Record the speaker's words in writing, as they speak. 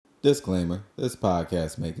Disclaimer, this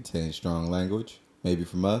podcast may contain strong language, maybe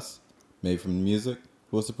from us, maybe from the music.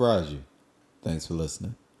 We'll surprise you. Thanks for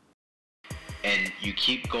listening. And you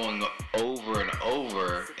keep going over and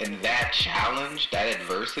over, and that challenge, that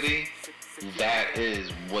adversity, that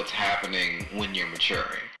is what's happening when you're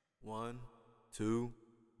maturing. 1, 2,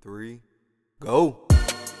 3, go.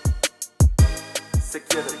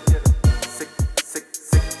 Secure the bag.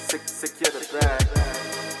 Secure the bag.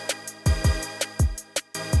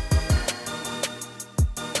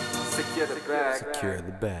 Secure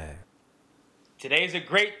the bag. Today's a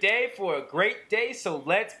great day for a great day, so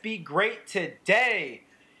let's be great today.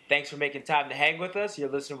 Thanks for making time to hang with us. You're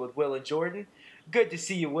listening with Will and Jordan. Good to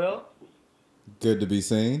see you, Will. Good to be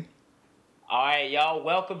seen. All right, y'all.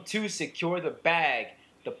 Welcome to Secure the Bag,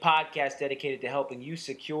 the podcast dedicated to helping you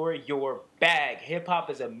secure your bag. Hip-hop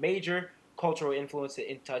is a major cultural influence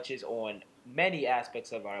that touches on many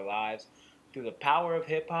aspects of our lives. Through the power of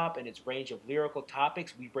hip-hop and its range of lyrical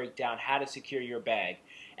topics, we break down how to secure your bag.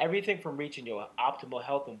 Everything from reaching your optimal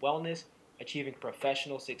health and wellness, achieving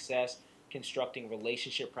professional success, constructing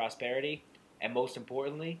relationship prosperity, and most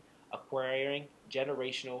importantly, acquiring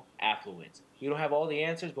generational affluence. We don't have all the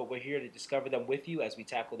answers, but we're here to discover them with you as we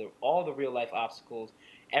tackle all the real-life obstacles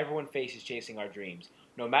everyone faces chasing our dreams.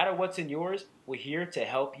 No matter what's in yours, we're here to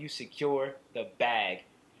help you secure the bag.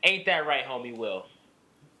 Ain't that right, homie Will?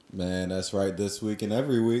 Man, that's right this week and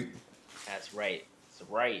every week. That's right.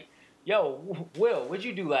 That's right. Yo, Will, what'd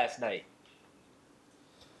you do last night?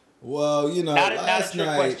 Well, Not a last trick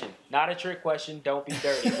night... question. Not a trick question. Don't be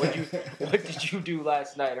dirty. What did you do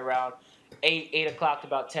last night around 8 o'clock to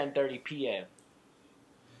about 10:30 p.m.?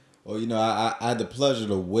 Well, I had the pleasure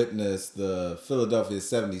to witness the Philadelphia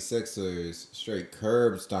 76ers straight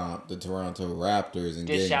curb stomp the Toronto Raptors in Just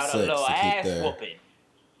Game 6 shout out a little to keep ass their... whooping.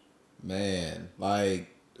 Man,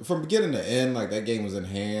 from beginning to end, that game was in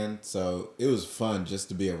hand, so it was fun just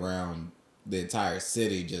to be around the entire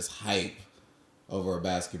city just hype over a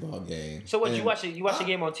basketball game. So what, And you watch the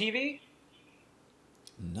game on TV?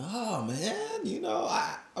 No, man.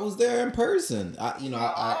 I was there in person. I got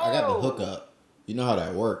the hookup. You know how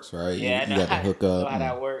that works, right? Yeah, you got the hookup. I know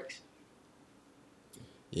how that works.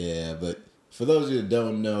 Yeah, but for those of you that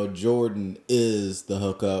don't know, Jordan is the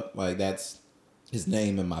hookup. That's his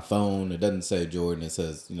name in my phone. It doesn't say Jordan. It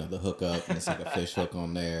says, the hookup, and it's like a fish hook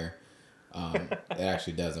on there. It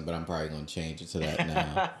actually doesn't, but I'm probably going to change it to that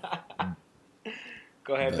now.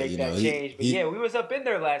 Go ahead and But, make that change. But yeah, we was up in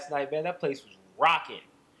there last night, man. That place was rocking.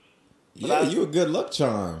 Yeah, you a good luck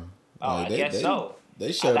charm. I guess so.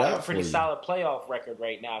 They showed I got out a pretty for you. solid playoff record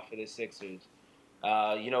right now for the Sixers.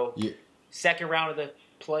 Second round of the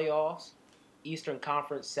playoffs, Eastern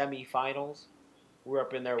Conference semifinals. We're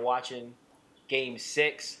up in there watching Game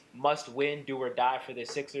 6, must win, do or die for the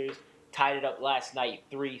Sixers. Tied it up last night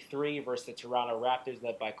 3-3 versus the Toronto Raptors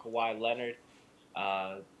led by Kawhi Leonard.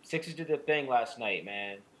 Sixers did their thing last night,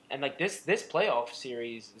 man. And this playoff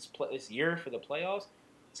series, this year for the playoffs,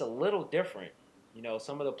 it's a little different.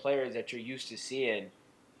 Some of the players that you're used to seeing,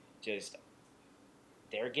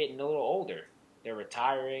 they're getting a little older. They're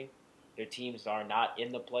retiring. Their teams are not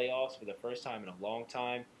in the playoffs for the first time in a long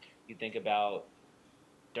time. You think about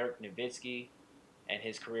Dirk Nowitzki and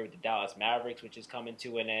his career with the Dallas Mavericks, which is coming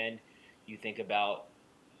to an end. You think about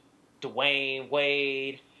Dwayne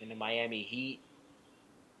Wade and the Miami Heat,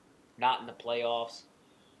 not in the playoffs,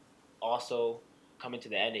 also coming to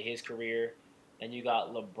the end of his career. Then you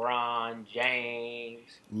got LeBron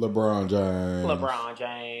James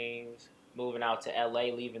moving out to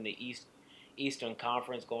L.A., leaving the Eastern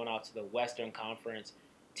Conference, going out to the Western Conference.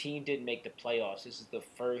 Team didn't make the playoffs. This is the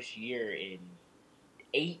first year in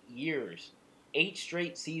 8 years, 8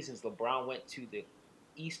 straight seasons, LeBron went to the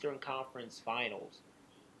Eastern Conference Finals.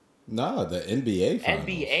 No, the NBA Finals.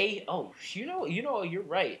 You're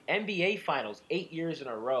right. NBA Finals, 8 years in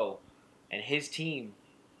a row, and his team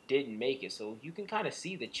didn't make it. So you can kind of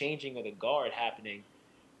see the changing of the guard happening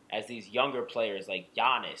as these younger players like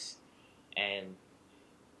Giannis and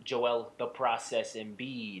Joel the Process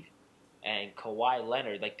Embiid and Kawhi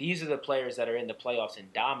Leonard, these are the players that are in the playoffs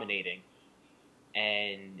and dominating.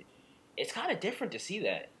 And it's kind of different to see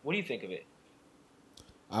that. What do you think of it?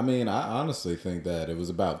 I mean, I honestly think that it was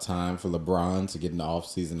about time for LeBron to get an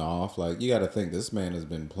offseason off. You got to think this man has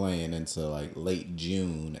been playing into late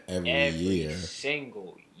June every year. Every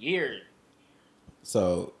single year.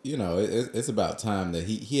 So, it's about time that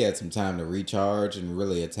he had some time to recharge and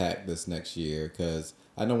really attack this next year, because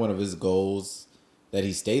I know one of his goals that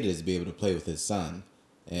he stated is to be able to play with his son.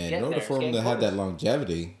 And in order for him to have that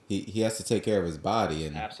longevity, he has to take care of his body.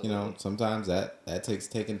 And, Absolutely. Sometimes that takes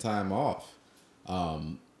taking time off.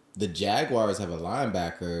 the Jaguars have a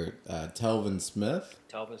linebacker, Telvin Smith.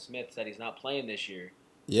 Telvin Smith said he's not playing this year.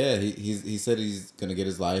 Yeah, he said he's gonna get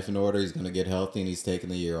his life in order. He's gonna get healthy, and he's taking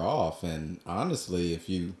the year off. And honestly, if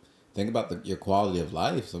you think about your quality of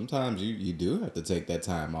life, sometimes you do have to take that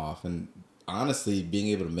time off. And honestly, being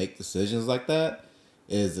able to make decisions like that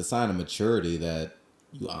is a sign of maturity that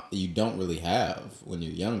you don't really have when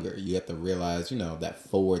you're younger. You have to realize, that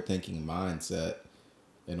forward thinking mindset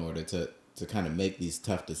in order to kind of make these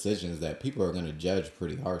tough decisions that people are going to judge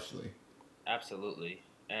pretty harshly. Absolutely.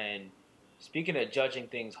 And speaking of judging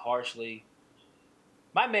things harshly,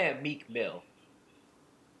 my man Meek Mill,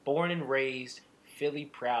 born and raised, Philly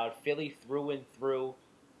proud, Philly through and through,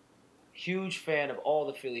 huge fan of all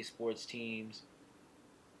the Philly sports teams,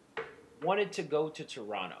 wanted to go to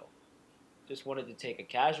Toronto. Just wanted to take a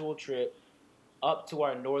casual trip up to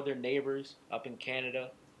our northern neighbors up in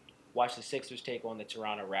Canada, watch the Sixers take on the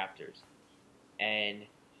Toronto Raptors. And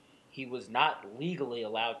he was not legally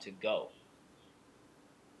allowed to go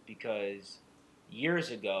because years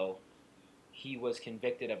ago he was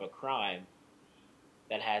convicted of a crime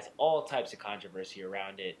that has all types of controversy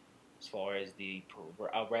around it, as far as the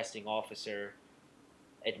arresting officer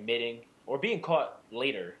admitting or being caught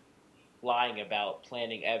later lying about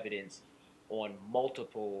planting evidence on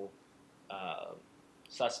multiple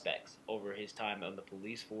suspects over his time on the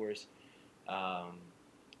police force.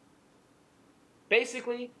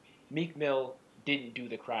 Basically, Meek Mill didn't do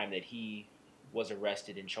the crime that he was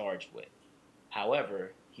arrested and charged with.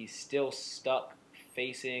 However, he's still stuck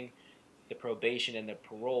facing the probation and the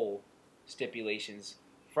parole stipulations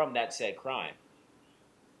from that said crime.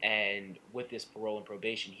 And with this parole and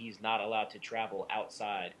probation, he's not allowed to travel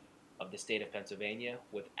outside of the state of Pennsylvania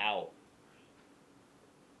without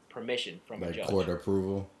permission from a judge. Court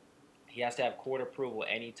approval? He has to have court approval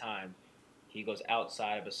anytime he goes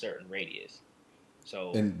outside of a certain radius.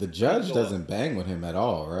 So, and the judge doesn't bang with him at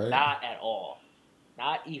all, right? Not at all.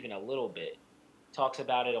 Not even a little bit. Talks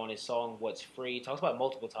about it on his song What's Free. Talks about it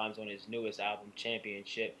multiple times on his newest album,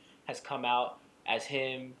 Championship. Has come out as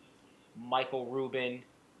him, Michael Rubin,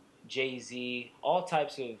 Jay-Z, all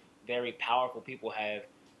types of very powerful people have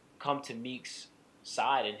come to Meek's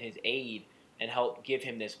side and his aid and help give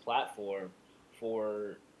him this platform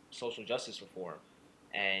for social justice reform.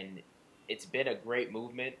 And it's been a great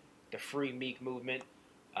movement. The Free Meek movement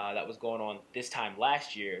that was going on this time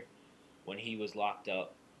last year when he was locked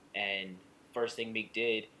up. And first thing Meek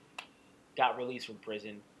did, got released from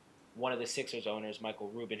prison. One of the Sixers owners, Michael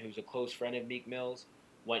Rubin, who's a close friend of Meek Mill's,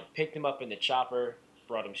 picked him up in the chopper,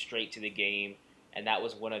 brought him straight to the game, and that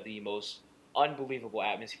was one of the most unbelievable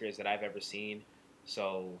atmospheres that I've ever seen.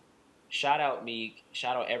 So shout out Meek,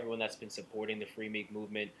 shout out everyone that's been supporting the Free Meek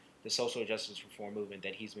movement, the social justice reform movement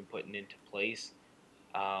that he's been putting into place.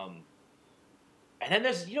 And then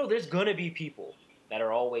there's gonna be people that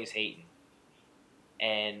are always hating.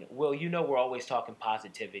 And Will, we're always talking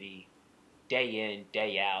positivity, day in,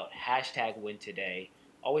 day out, #win today,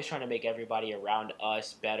 always trying to make everybody around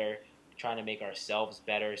us better, trying to make ourselves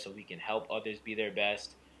better so we can help others be their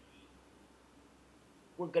best.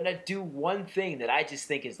 We're gonna do one thing that I just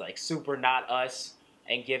think is like super not us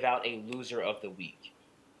and give out a loser of the week.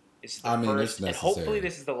 This is the first, and hopefully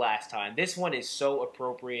this is the last time. This one is so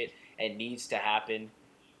appropriate and needs to happen.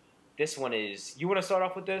 This one is. You want to start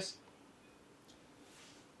off with this?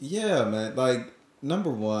 Yeah, man. Like,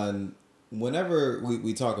 number one, whenever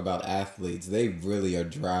we talk about athletes, they really are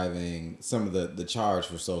driving some of the charge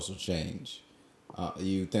for social change.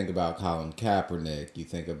 You think about Colin Kaepernick. You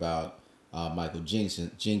think about Michael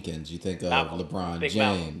Jenkins. You think of LeBron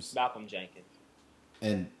James. Malcolm Jenkins.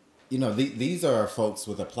 And these are folks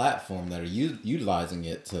with a platform that are utilizing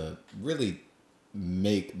it to really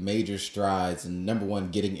make major strides in, number one,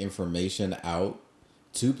 getting information out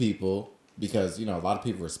to people because, a lot of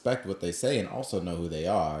people respect what they say and also know who they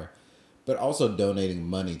are, but also donating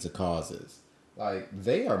money to causes. Like,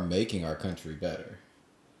 they are making our country better.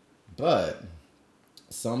 But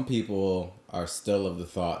some people are still of the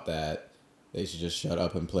thought that they should just shut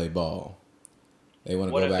up and play ball. They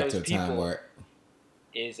want to go back to a time where...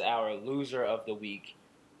 is our loser of the week,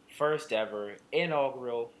 first ever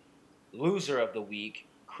inaugural loser of the week,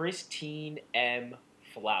 Christine M.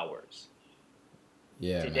 Flowers.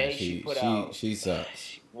 Yeah, today man, she put out. She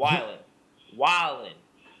sucks. Wildin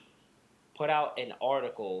put out an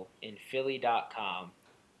article in Philly.com,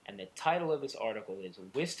 and the title of this article is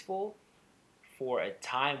 "Wistful for a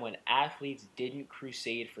Time When Athletes Didn't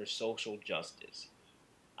Crusade for Social Justice."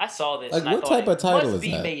 I saw this and I thought type of title must is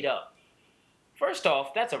be that? made up. First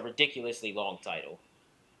off, that's a ridiculously long title.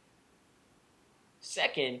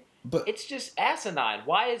 Second, But it's just asinine.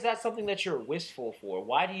 Why is that something that you're wistful for?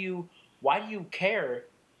 Why do you care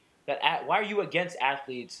that? Why are you against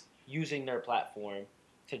athletes using their platform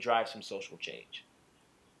to drive some social change?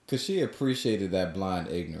 because she appreciated that blind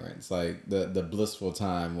ignorance, like the blissful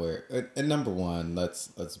time where, and number one, let's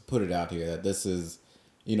put it out here that this is,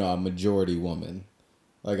 a majority woman.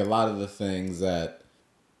 Like a lot of the things that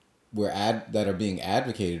that are being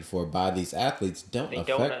advocated for by these athletes don't They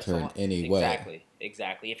don't affect her in any way.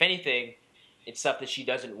 exactly. If anything, it's stuff that she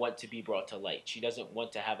doesn't want to be brought to light. She doesn't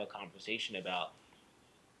want to have a conversation about,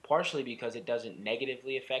 partially because it doesn't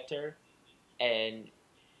negatively affect her, and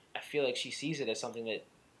I feel like she sees it as something that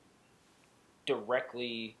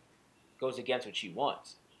directly goes against what she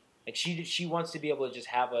wants. Like she wants to be able to just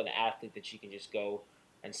have an athlete that she can just go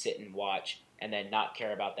and sit and watch and then not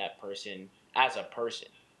care about that person as a person.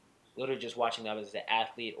 Literally just watching them as an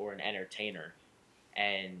athlete or an entertainer.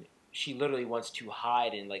 And she literally wants to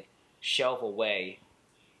hide and like shelve away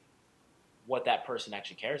what that person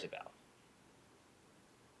actually cares about.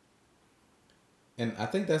 And I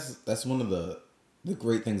think that's one of the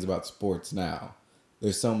great things about sports now.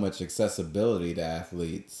 There's so much accessibility to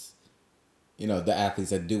athletes. The athletes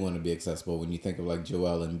that do want to be accessible. When you think of like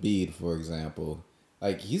Joel Embiid, for example,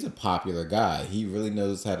 like he's a popular guy. He really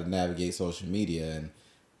knows how to navigate social media, and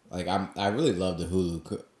like I really love the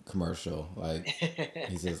Hulu commercial. Like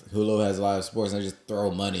he says, Hulu has live sports, and they just throw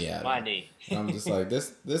money at him, Money. and I'm just like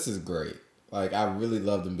this is great. Like I really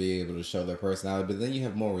love them being able to show their personality, but then you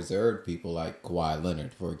have more reserved people like Kawhi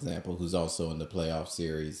Leonard, for example, who's also in the playoff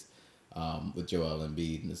series with Joel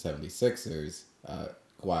Embiid and the 76ers.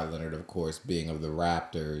 Kawhi Leonard, of course, being of the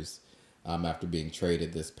Raptors after being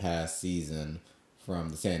traded this past season from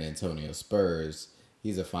the San Antonio Spurs.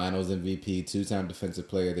 He's a Finals MVP, two-time Defensive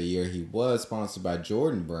Player of the Year. He was sponsored by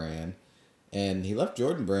Jordan Brand, and he left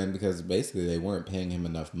Jordan Brand because basically they weren't paying him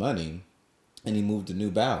enough money, and he moved to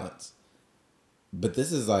New Balance. But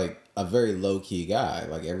this is like a very low-key guy.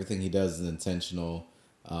 Like everything he does is intentional.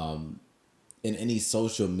 And any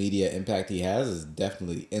social media impact he has is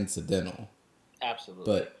definitely incidental. Absolutely.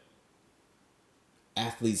 But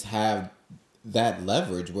athletes have that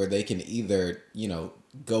leverage where they can either,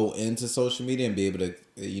 go into social media and be able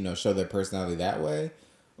to, show their personality that way,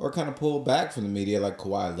 or kind of pull back from the media like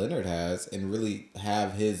Kawhi Leonard has and really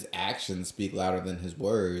have his actions speak louder than his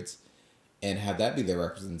words and have that be their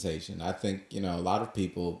representation. I think, a lot of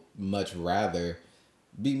people much rather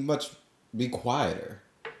be quieter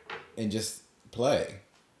and just play.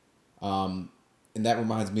 And that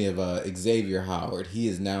reminds me of Xavier Howard. He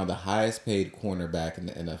is now the highest paid cornerback in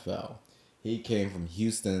the NFL. He came from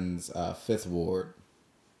Houston's Fifth Ward,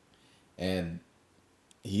 and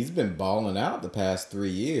he's been balling out the past 3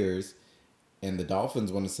 years. And the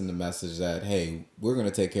Dolphins want to send a message that, hey, we're going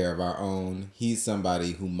to take care of our own. He's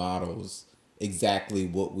somebody who models exactly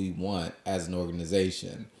what we want as an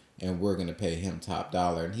organization, and we're going to pay him top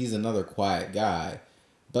dollar. And he's another quiet guy,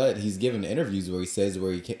 but he's given interviews where he says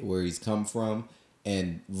where he's come from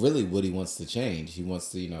and really what he wants to change. He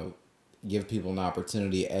wants to, give people an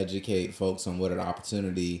opportunity, educate folks on what an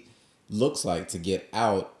opportunity looks like to get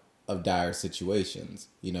out of dire situations.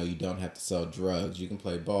 You don't have to sell drugs. You can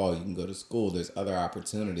play ball. You can go to school. There's other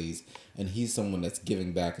opportunities. And he's someone that's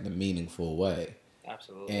giving back in a meaningful way.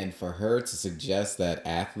 Absolutely. And for her to suggest that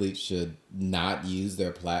athletes should not use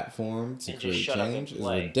their platform to And create just shut up and change is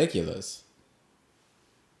play. ridiculous.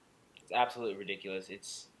 It's absolutely ridiculous.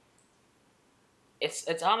 It's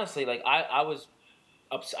honestly like I was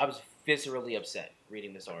viscerally upset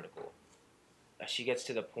reading this article. She gets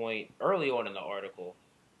to the point early on in the article.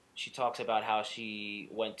 She talks about how she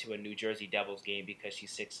went to a New Jersey Devils game because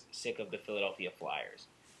she's sick of the Philadelphia Flyers.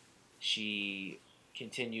 She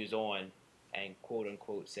continues on and quote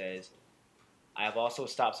unquote says, "I have also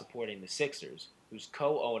stopped supporting the Sixers, whose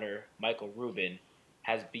co-owner, Michael Rubin,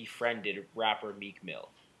 has befriended rapper Meek Mill.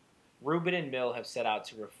 Rubin and Mill have set out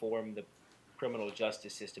to reform the criminal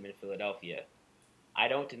justice system in Philadelphia. I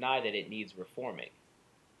don't deny that it needs reforming."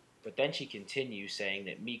 But then she continues saying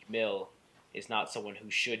that Meek Mill is not someone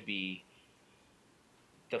who should be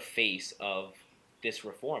the face of this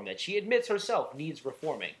reform, that she admits herself needs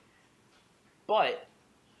reforming. But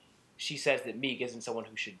she says that Meek isn't someone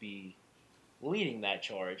who should be leading that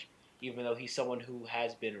charge, even though he's someone who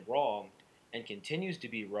has been wronged and continues to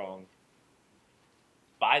be wronged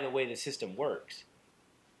by the way the system works.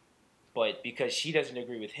 But because she doesn't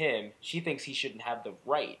agree with him, she thinks he shouldn't have the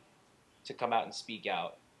right to come out and speak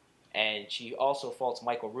out. And she also faults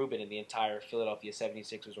Michael Rubin and the entire Philadelphia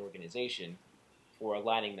 76ers organization for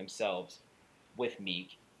aligning themselves with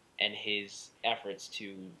Meek and his efforts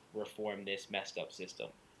to reform this messed up system.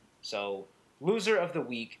 So Loser of the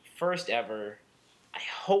week, first ever. I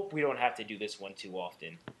hope we don't have to do this one too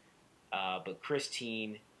often. But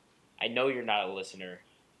Christine, I know you're not a listener.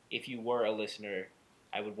 If you were a listener,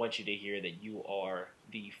 I would want you to hear that you are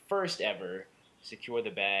the first ever Secure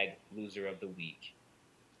the Bag Loser of the Week.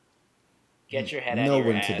 Get your head out No of your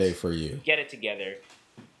win ass. today for you. Get it together.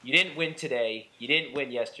 You didn't win today. You didn't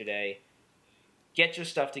win yesterday. Get your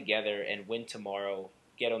stuff together and win tomorrow.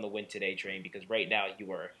 Get on the win today train because right now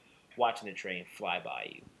you are watching the train fly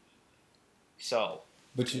by you. So,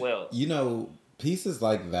 But Will. you know, pieces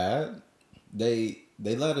like that, they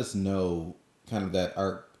let us know kind of that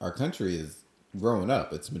our country is growing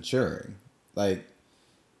up. It's maturing. Like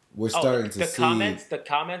we're starting to see the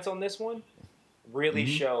comments on this one really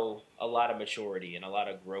show a lot of maturity and a lot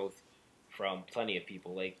of growth from plenty of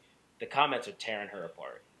people. Like the comments are tearing her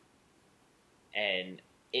apart. And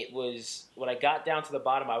it was when I got down to the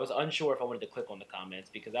bottom, I was unsure if I wanted to click on the comments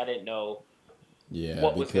because I didn't know Yeah,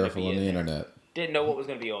 what be was going to careful be on in the there. internet. Didn't know what was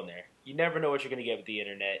going to be on there. You never know what you're going to get with the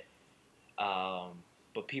internet.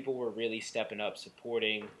 But people were really stepping up,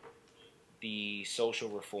 supporting the social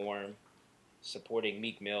reform, supporting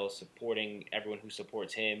Meek Mill, supporting everyone who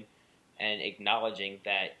supports him, and acknowledging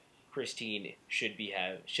that Christine should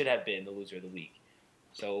have been the loser of the week.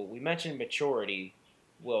 So we mentioned maturity.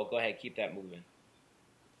 Will, go ahead, keep that moving.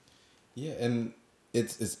 Yeah, and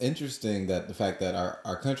it's interesting that the fact that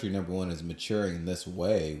our country, number one, is maturing in this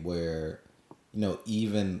way where, you know,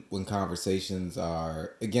 even when conversations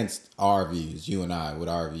are against our views, you and I, what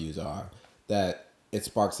our views are, that it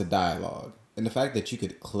sparks a dialogue. And the fact that you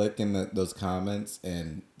could click in those comments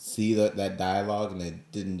and see that dialogue and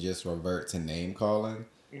it didn't just revert to name calling,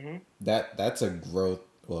 that's a growth.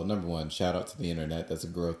 Well, number one, shout out to the internet. That's a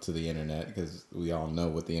growth to the internet because we all know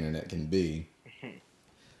what the internet can be.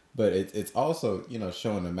 But it's also, you know,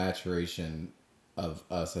 showing a maturation of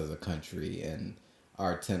us as a country and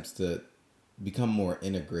our attempts to become more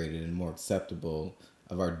integrated and more acceptable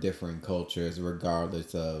of our different cultures,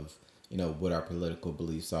 regardless of, you know, what our political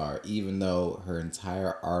beliefs are. Even though her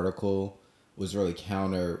entire article was really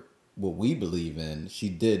counter what we believe in, she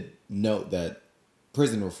did note that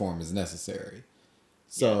prison reform is necessary.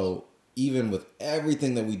 So even with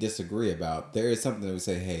everything that we disagree about, there is something that we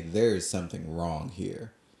say, hey, there is something wrong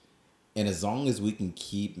here. And as long as we can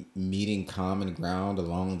keep meeting common ground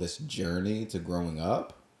along this journey to growing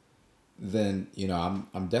up, then, you know,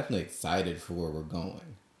 I'm definitely excited for where we're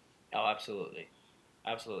going. Oh, absolutely.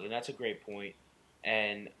 Absolutely. And that's a great point.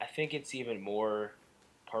 And I think it's even more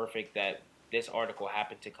perfect that this article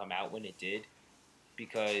happened to come out when it did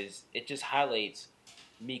because it just highlights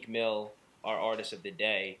Meek Mill, our artist of the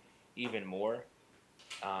day, even more.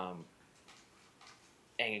 Um,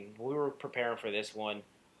 and we were preparing for this one,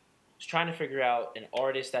 was trying to figure out an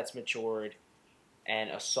artist that's matured and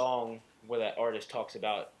a song where that artist talks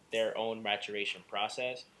about their own maturation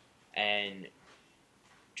process. And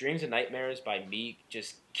Dreams and Nightmares by Meek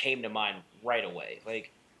just came to mind right away.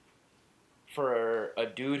 Like, for a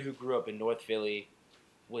dude who grew up in North Philly,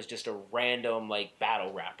 was just a random, like,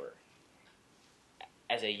 battle rapper.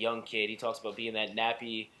 As a young kid, he talks about being that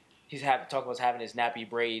nappy. Talking about having his nappy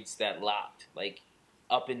braids that locked, like,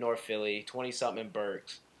 up in North Philly, 20-something in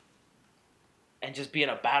Berks. And just being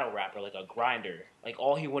a battle rapper, like a grinder. Like,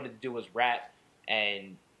 all he wanted to do was rap,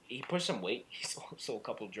 and he pushed some weight. He sold a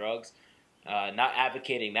couple drugs. Not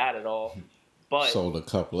advocating that at all. But Sold a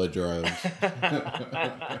couple of drugs.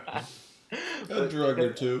 A drug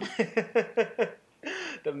or two.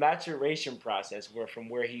 The maturation process, from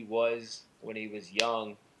where he was when he was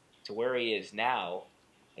young to where he is now,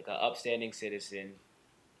 like an upstanding citizen,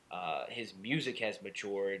 his music has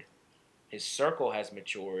matured, his circle has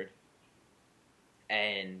matured,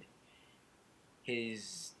 and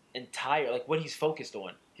his entire, like, what he's focused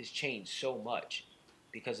on has changed so much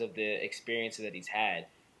because of the experiences that he's had.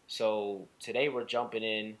 So today we're jumping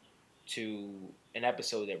in to an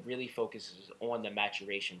episode that really focuses on the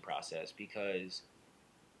maturation process because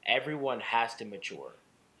everyone has to mature.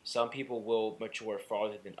 Some people will mature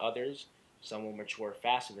farther than others. Some will mature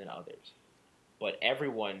faster than others. But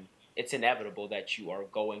everyone, it's inevitable that you are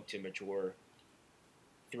going to mature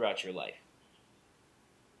throughout your life.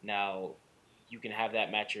 Now, you can have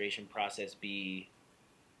that maturation process be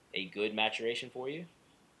a good maturation for you,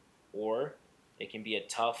 or it can be a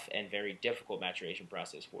tough and very difficult maturation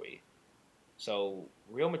process for you. So,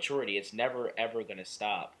 real maturity, it's never ever going to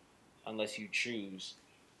stop unless you choose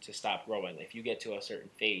to stop growing. If you get to a certain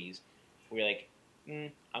phase where you're like,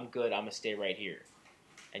 I'm good, I'm going to stay right here,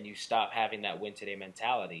 and you stop having that win today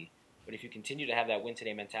mentality. But if you continue to have that win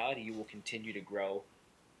today mentality, you will continue to grow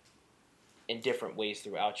in different ways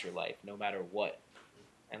throughout your life, no matter what.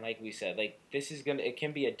 And like we said, like it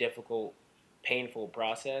can be a difficult, painful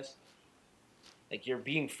process. Like you're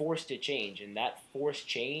being forced to change, and that forced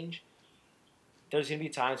change, there's gonna be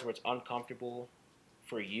times where it's uncomfortable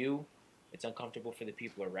for you, it's uncomfortable for the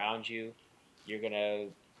people around you. You're gonna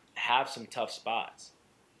have some tough spots,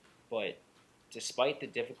 but despite the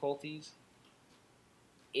difficulties,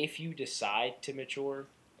 if you decide to mature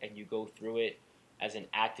and you go through it as an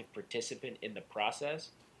active participant in the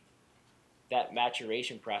process, that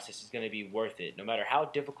maturation process is going to be worth it. No matter how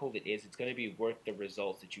difficult it is, it's going to be worth the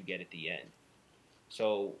results that you get at the end.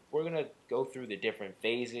 So we're going to go through the different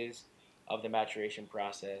phases of the maturation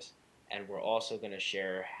process, and we're also going to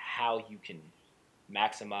share how you can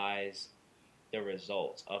maximize the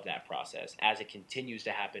results of that process as it continues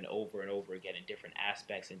to happen over and over again in different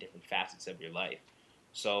aspects and different facets of your life.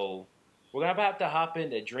 So we're going to have to hop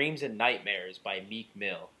into Dreams and Nightmares by Meek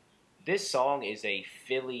Mill. This song is a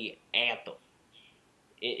Philly anthem.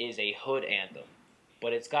 It is a hood anthem,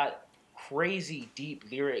 but it's got crazy deep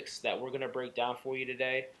lyrics that we're going to break down for you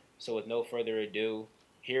today. So with no further ado,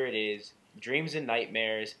 here it is, Dreams and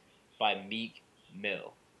Nightmares by Meek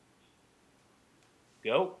Mill.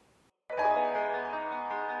 Go.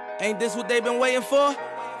 Ain't this what they've been waiting for?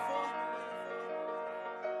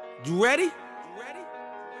 You ready?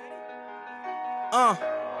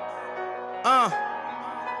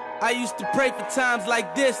 I used to pray for times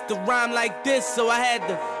like this, to rhyme like this, so I had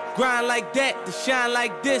to grind like that, to shine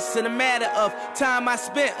like this. In a matter of time I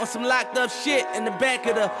spent on some locked up shit in the back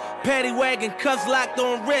of the paddy wagon, cuffs locked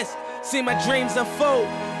on wrist. See my dreams unfold,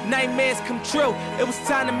 nightmares come true. It was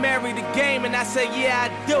time to marry the game, and I said, yeah,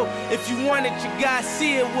 I do. If you want it, you gotta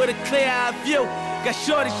see it with a clear eye view. Got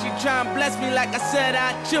shorty, she tryna bless me like I said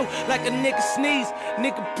I chew. Like a nigga sneeze,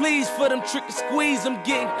 nigga please for them trick and squeeze, I'm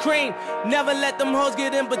getting cream. Never let them hoes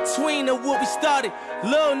get in between of what we started.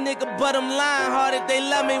 Little nigga, but I'm lying hearted. They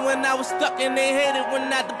love me when I was stuck and they hated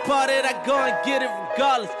when I departed. I go and get it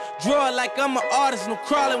regardless. Draw it like I'm an artist, no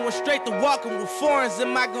crawling. Went straight to walking with foreigns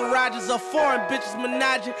in my garages. Are foreign bitches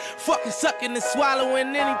menaging, fucking sucking and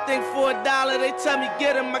swallowing anything for $1. They tell me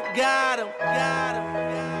get him, I got him.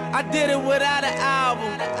 I did it without an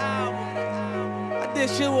album. I did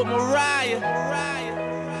shit with Mariah.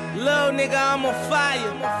 Little nigga, I'm on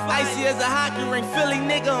fire. Icy as a hockey ring, Philly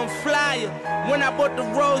nigga, I'm flyer. When I bought the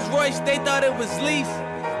Rolls Royce, they thought it was lease.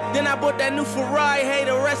 Then I bought that new Ferrari, hey,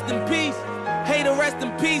 to rest in peace. Hey, to rest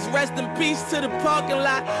in peace to the parking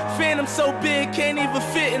lot. Phantom so big, can't even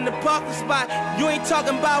fit in the parking spot. You ain't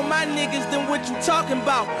talking about my niggas, then what you talking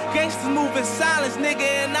about? Gangsters move in silence,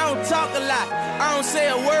 nigga, and I don't talk a lot. I don't say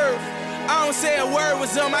a word. I don't say a word.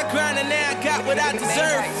 Was on my grind and now I got what I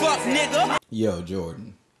deserve. Fuck, nigga. Yo,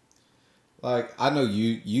 Jordan. Like, I know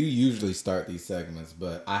you usually start these segments,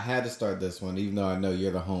 but I had to start this one, even though I know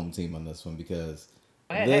you're the home team on this one, because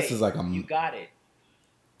this is like a... You got it.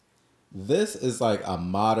 This is like a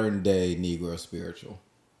modern day Negro spiritual.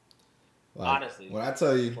 Like, honestly. When I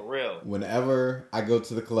tell you, for real, whenever I go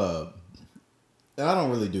to the club, and I don't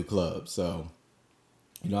really do clubs, so,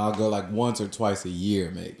 I'll go like once or twice a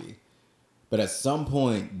year maybe. But at some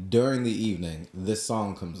point during the evening, this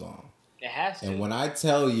song comes on. It has to. And when I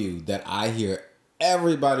tell you that I hear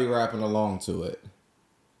everybody rapping along to it,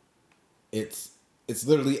 it's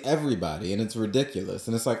literally everybody, and it's ridiculous.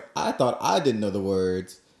 And it's like, I thought I didn't know the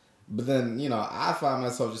words. But then, I find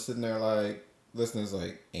myself just sitting there like, listening,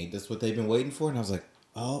 like, ain't this what they've been waiting for? And I was like,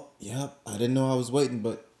 oh, yep, I didn't know I was waiting,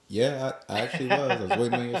 but yeah, I actually was. I was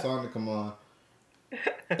waiting on your song to come on.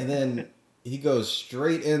 And then he goes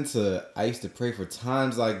straight into, I used to pray for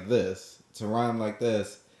times like this, to rhyme like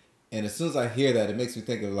this. And as soon as I hear that, it makes me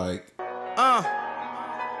think of like...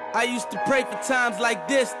 I used to pray for times like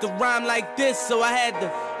this, to rhyme like this, so I had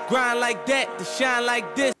to grind like that, to shine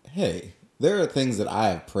like this. Hey... There are things that I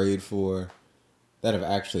have prayed for that have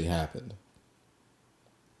actually happened.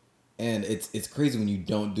 And it's crazy when you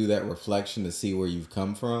don't do that reflection to see where you've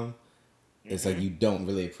come from. It's like you don't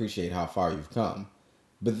really appreciate how far you've come.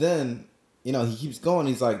 But then, he keeps going.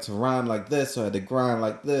 He's like, to rhyme like this, so I had to grind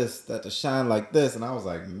like this, that to shine like this. And I was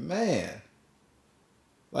like, man.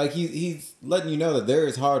 Like, he's letting you know that there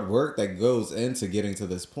is hard work that goes into getting to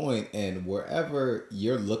this point, and wherever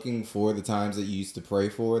you're looking for the times that you used to pray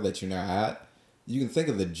for that you're now at, you can think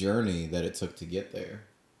of the journey that it took to get there.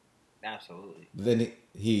 Absolutely. Then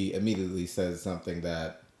he immediately says something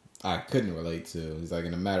that I couldn't relate to. He's like,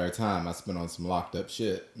 in a matter of time, I spent on some locked up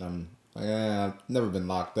shit. And I'm like, I've never been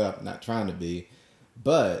locked up, not trying to be.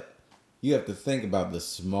 But you have to think about the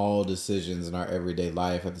small decisions in our everyday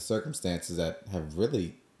life and the circumstances that have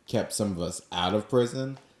really kept some of us out of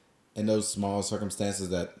prison, and those small circumstances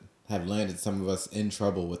that have landed some of us in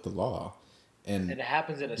trouble with the law. And it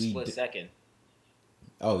happens in a we split d- second.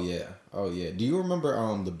 oh yeah, oh yeah. Do you remember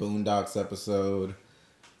the Boondocks episode?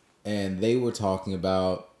 And they were talking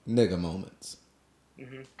about nigga moments.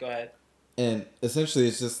 Go ahead. And essentially,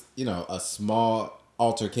 it's just, a small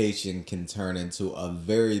altercation can turn into a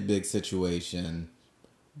very big situation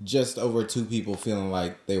just over two people feeling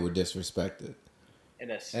like they were disrespected.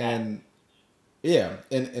 In a snap. And yeah,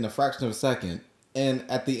 in a fraction of a second. And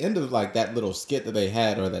at the end of like that little skit that they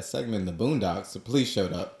had or that segment in the Boondocks, the police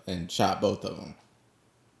showed up and shot both of them.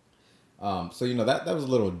 So that was a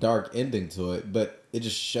little dark ending to it, but it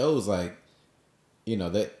just shows like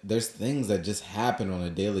that there's things that just happen on a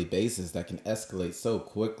daily basis that can escalate so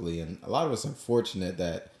quickly, and a lot of us are fortunate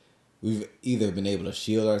that we've either been able to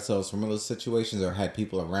shield ourselves from those situations or had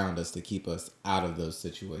people around us to keep us out of those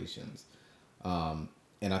situations. And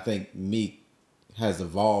I think Meek has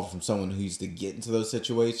evolved from someone who used to get into those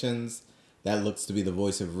situations that looks to be the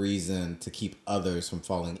voice of reason to keep others from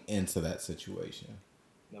falling into that situation.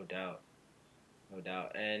 No doubt. No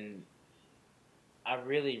doubt. And I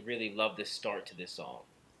really, really love the start to this song.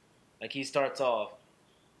 Like, he starts off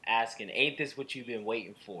asking, ain't this what you've been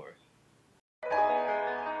waiting for?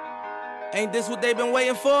 Ain't this what they've been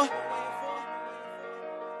waiting for?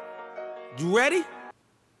 You ready?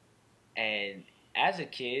 And as a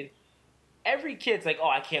kid, every kid's like, oh,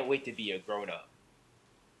 I can't wait to be a grown-up.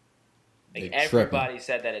 Like, They everybody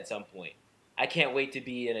said that at some point. I can't wait to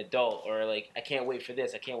be an adult, or like, I can't wait for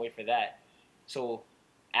this, I can't wait for that. So,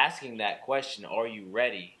 asking that question, are you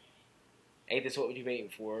ready? Ain't this what you're waiting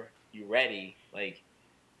for? You ready? Like,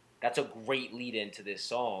 that's a great lead into this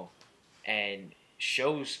song and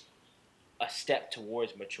shows a step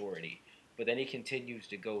towards maturity. But then he continues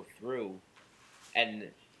to go through,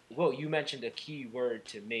 and, well, you mentioned a key word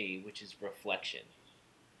to me, which is reflection.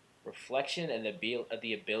 Reflection and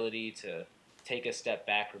the ability to take a step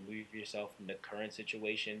back, remove yourself from the current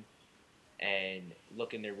situation, and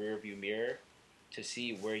look in the rearview mirror to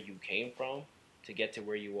see where you came from to get to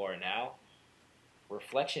where you are now.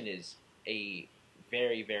 Reflection is a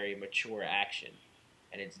very, very mature action,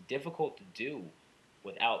 and it's difficult to do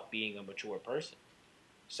without being a mature person.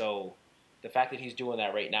 So the fact that he's doing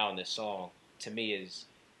that right now in this song, to me, is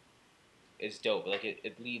dope. Like,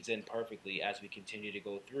 it leads in perfectly as we continue to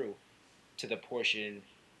go through to the portion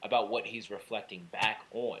about what he's reflecting back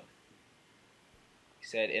on. He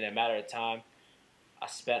said, in a matter of time, I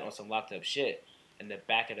spent on some locked up shit. In the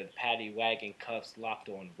back of the paddy wagon, cuffs locked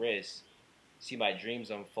on wrists. See my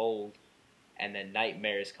dreams unfold, and then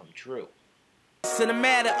nightmares come true. It's in a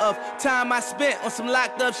matter of time I spent on some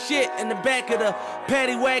locked up shit in the back of the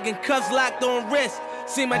paddy wagon, cuffs locked on wrist.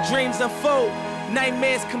 See my dreams unfold,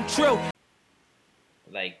 nightmares come true.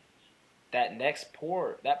 Like, that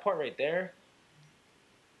part right there,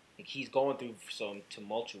 like, he's going through some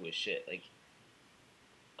tumultuous shit. Like,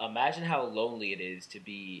 imagine how lonely it is to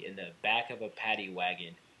be in the back of a paddy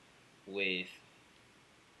wagon with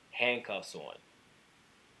handcuffs on.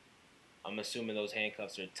 I'm assuming those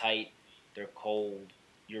handcuffs are tight, they're cold,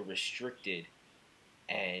 you're restricted,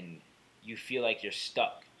 and you feel like you're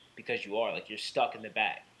stuck because you are. Like, you're stuck in the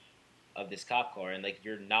back of this cop car, and like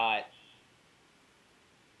you're not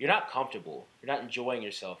comfortable. You're not enjoying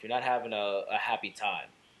yourself. You're not having a happy time.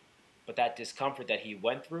 But that discomfort that he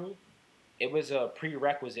went through, it was a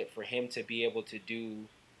prerequisite for him to be able to do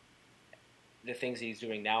the things that he's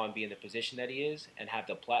doing now and be in the position that he is and have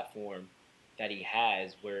the platform that he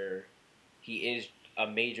has, where he is a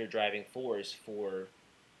major driving force for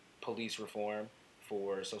police reform,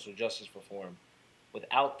 for social justice reform.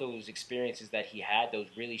 Without those experiences that he had, those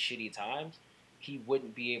really shitty times, he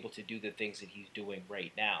wouldn't be able to do the things that he's doing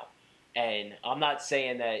right now. And I'm not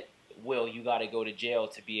saying that, Will, you got to go to jail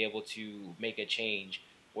to be able to make a change,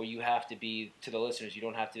 or you have to be, to the listeners, you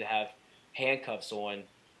don't have to have handcuffs on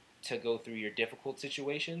to go through your difficult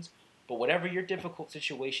situations. But whatever your difficult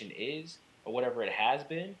situation is, or whatever it has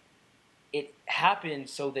been, it happened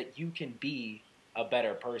so that you can be a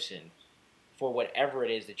better person for whatever it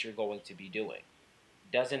is that you're going to be doing.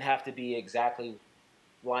 Doesn't have to be exactly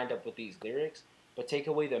lined up with these lyrics, but take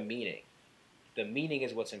away the meaning. The meaning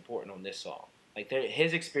is what's important on this song. Like,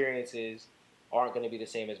 his experiences aren't going to be the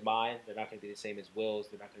same as mine. They're not going to be the same as Will's.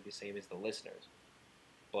 They're not going to be the same as the listeners.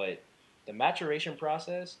 But the maturation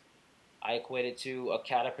process, I equate it to a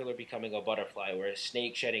caterpillar becoming a butterfly, or a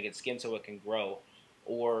snake shedding its skin so it can grow,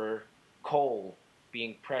 or coal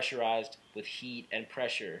being pressurized with heat and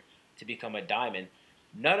pressure to become a diamond.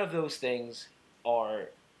 None of those things are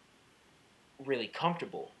really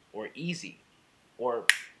comfortable or easy or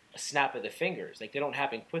a snap of the fingers. Like, they don't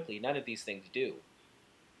happen quickly. None of these things do.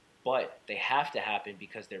 But they have to happen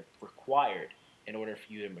because they're required in order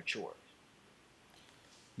for you to mature.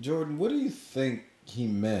 Jordan, what do you think he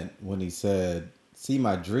meant when he said, "See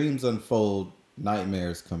my dreams unfold,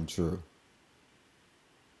 nightmares come true"?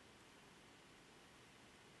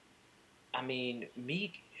 I mean,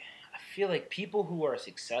 Meek, I feel like people who are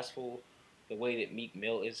successful the way that Meek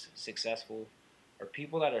Mill is successful, or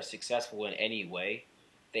people that are successful in any way,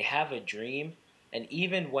 they have a dream, and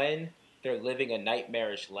even when they're living a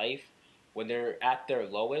nightmarish life, when they're at their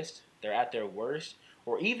lowest, they're at their worst,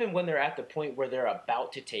 or even when they're at the point where they're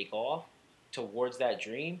about to take off towards that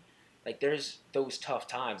dream, like there's those tough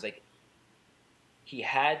times. Like he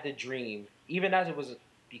had the dream, even as it was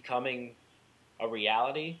becoming a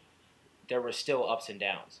reality, there were still ups and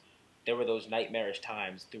downs. There were those nightmarish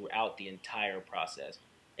times throughout the entire process.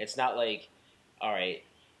 It's not like, all right,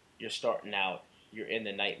 you're starting out, you're in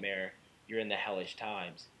the nightmare, you're in the hellish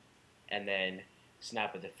times, and then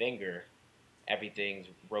snap of the finger, everything's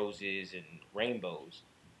roses and rainbows.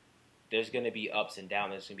 There's going to be ups and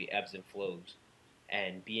downs, there's going to be ebbs and flows.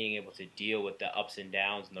 And being able to deal with the ups and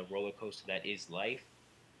downs and the roller coaster that is life,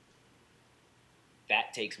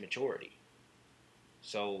 that takes maturity.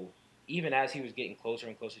 So even as he was getting closer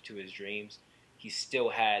and closer to his dreams, he still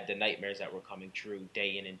had the nightmares that were coming true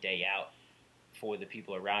day in and day out for the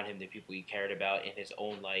people around him, the people he cared about in his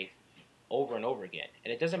own life, over and over again.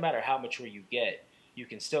 And it doesn't matter how mature you get, you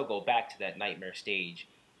can still go back to that nightmare stage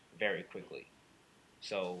very quickly.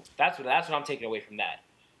 So that's what I'm taking away from that.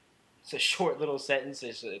 It's a short little sentence,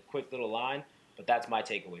 it's a quick little line, but that's my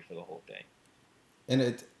takeaway for the whole thing.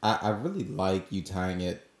 And I really like you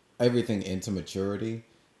tying everything into maturity,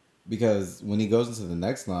 because when he goes into the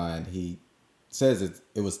next line, he says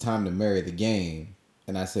it was time to marry the game,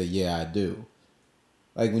 and I say, yeah, I do.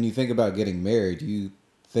 Like when you think about getting married, you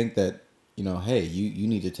think that, hey, you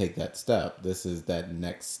need to take that step. This is that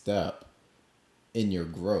next step in your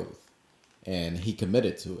growth, and he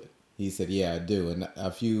committed to it. He said, yeah, I do. And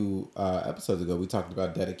a few episodes ago, we talked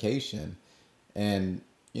about dedication, and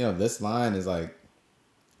this line is like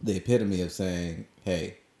the epitome of saying,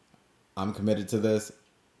 hey, I'm committed to this,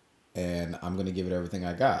 and I'm going to give it everything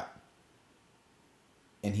I got.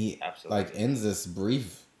 And he Absolutely. like ends this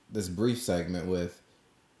brief segment with,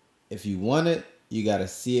 if you want it, you got to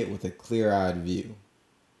see it with a clear-eyed view.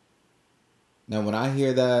 Now, when I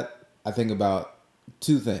hear that, I think about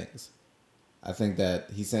two things. I think that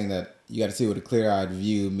he's saying that you got to see it with a clear-eyed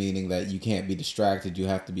view, meaning that you can't be distracted, you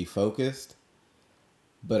have to be focused.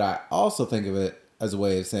 But I also think of it as a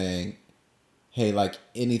way of saying, hey, like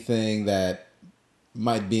anything that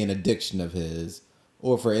might be an addiction of his,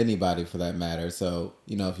 or for anybody for that matter. So,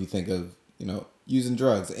 if you think of, using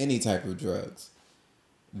drugs, any type of drugs,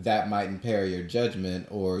 that might impair your judgment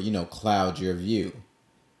or, cloud your view.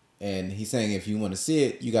 And he's saying if you want to see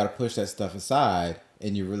it, you got to push that stuff aside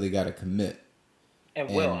and you really got to commit. And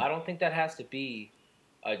Will, I don't think that has to be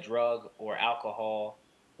a drug or alcohol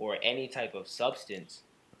or any type of substance.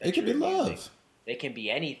 It could be love. Using. It can be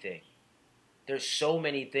anything. There's so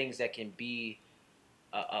many things that can be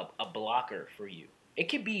a blocker for you. It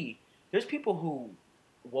could be, there's people who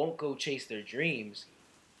won't go chase their dreams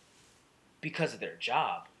because of their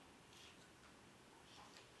job.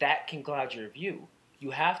 That can cloud your view.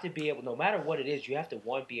 You have to be able, no matter what it is, you have to,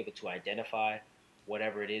 one, be able to identify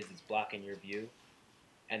whatever it is that's blocking your view.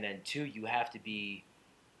 And then two, you have to be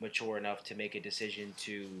mature enough to make a decision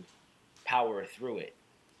to power through it.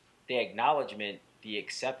 The acknowledgement, the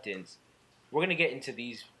acceptance, we're going to get into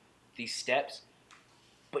these steps,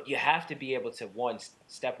 but you have to be able to,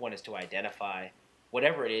 step one is to identify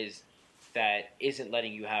whatever it is that isn't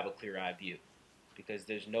letting you have a clear-eyed view, because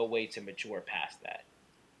there's no way to mature past that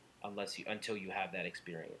until you have that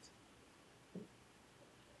experience.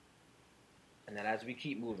 And then as we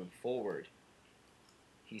keep moving forward,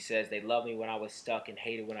 he says, they love me when I was stuck and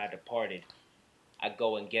hated when I departed. I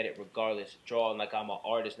go and get it regardless, drawing like I'm an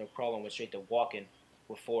artist, no crawling, went straight to walking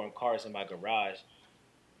with foreign cars in my garage.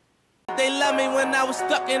 They love me when I was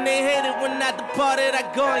stuck and they hated when I departed.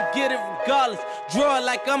 I go and get it regardless. Draw it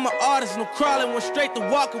like I'm an artist, no crawling, went straight to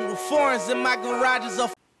walking with foreigns in my garages.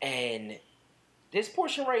 And this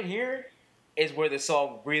portion right here is where the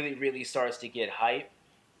song really, really starts to get hype.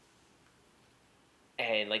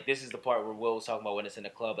 And like this is the part where Will was talking about when it's in the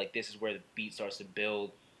club. Like this is where the beat starts to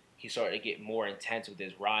build. He started to get more intense with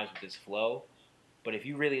his rhymes, with his flow. But if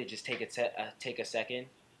you really just take a second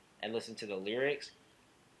and listen to the lyrics,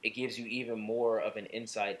 it gives you even more of an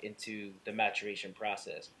insight into the maturation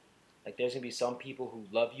process. Like there's going to be some people who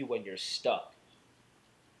love you when you're stuck.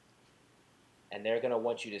 And they're going to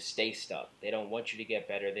want you to stay stuck. They don't want you to get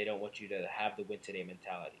better. They don't want you to have the win today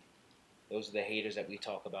mentality. Those are the haters that we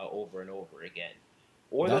talk about over and over again.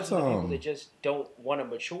 Or those are the people that just don't want to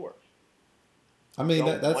mature. I mean,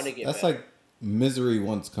 don't wanna get that's better. like misery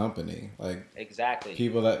wants company. Like Exactly.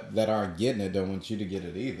 people that aren't getting it don't want you to get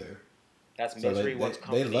it either. That's So misery wants they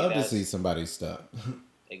company. love to That's see somebody stuck.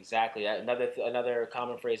 exactly another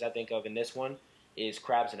common phrase I think of in this one is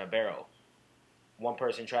crabs in a barrel. One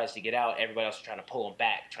person tries to get out, everybody else is trying to pull them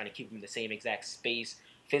back, trying to keep them in the same exact space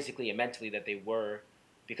physically and mentally that they were,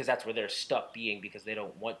 because that's where they're stuck being because they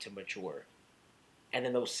don't want to mature. And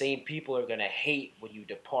then those same people are going to hate when you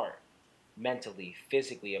depart mentally,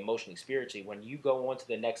 physically, emotionally, spiritually. When you go on to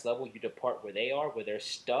the next level, you depart where they are, where they're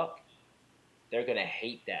stuck, they're going to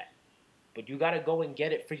hate that. But you got to go and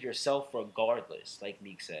get it for yourself regardless, like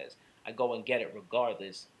Meek says. I go and get it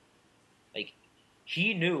regardless. Like,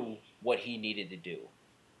 he knew what he needed to do.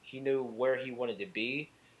 He knew where he wanted to be,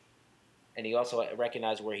 and he also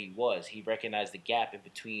recognized where he was. He recognized the gap in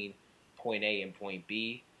between point A and point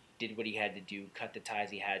B, did what he had to do, cut the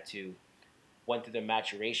ties he had to, went through the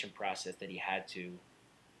maturation process that he had to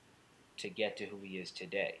get to who he is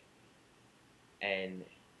today. And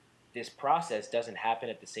this process doesn't happen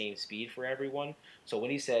at the same speed for everyone. So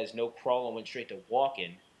when he says no crawling, went straight to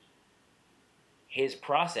walking, his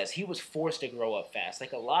process, he was forced to grow up fast.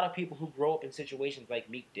 Like a lot of people who grow up in situations like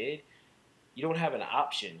Meek did, you don't have an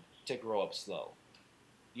option to grow up slow.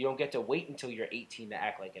 You don't get to wait until you're 18 to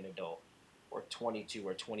act like an adult, or 22,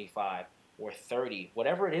 or 25, or 30.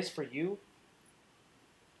 Whatever it is for you,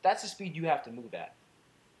 that's the speed you have to move at.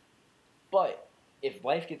 But if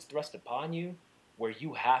life gets thrust upon you, where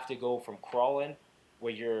you have to go from crawling,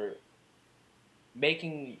 where you're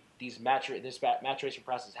making this maturation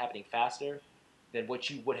process happening faster than what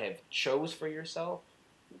you would have chose for yourself,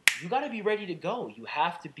 you got to be ready to go. You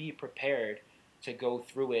have to be prepared to go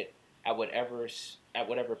through it at whatever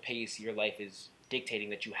pace your life is dictating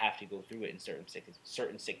that you have to go through it in certain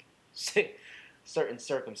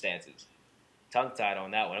circumstances. Tongue tied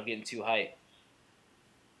on that one. I'm getting too hyped.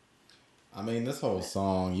 I mean, this whole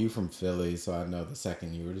song, you from Philly, so I know the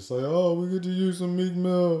second you were just like, oh, we get to use some Meek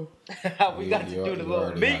Mill. We got to do the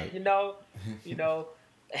little Meek, hyped. you know.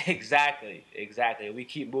 Exactly. We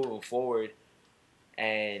keep moving forward,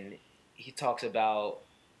 and he talks about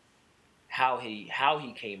how he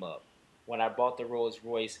came up. When I bought the Rolls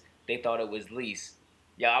Royce, they thought it was lease.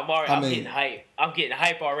 Yeah, I'm getting hype. I'm getting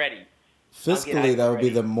hype already. Fiscally, that would be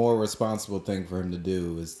the more responsible thing for him to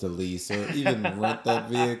do, is to lease or even rent that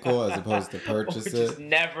vehicle as opposed to purchase it. Just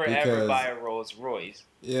never ever buy a Rolls Royce.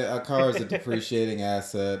 Yeah, a car is a depreciating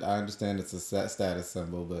asset. I understand it's a status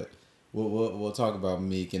symbol, but we'll talk about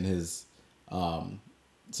Meek and his some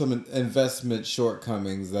investment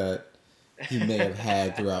shortcomings that he may have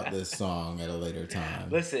had throughout this song at a later time.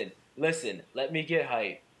 Listen. Let me get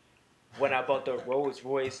hype. When I bought the Rolls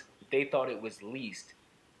Royce, they thought it was leased.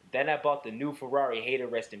 Then I bought the new Ferrari. Hater,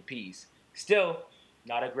 rest in peace. Still,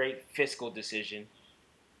 not a great fiscal decision.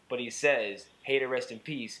 But he says, hater, rest in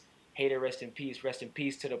peace. Hater, rest in peace. Rest in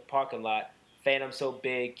peace to the parking lot. Phantom so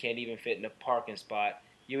big, can't even fit in a parking spot.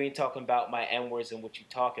 You ain't talking about my N-words and what you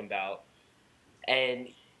talking about. And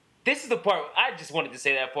this is the part, I just wanted to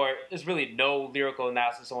say that part. There's really no lyrical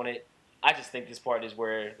analysis on it. I just think this part is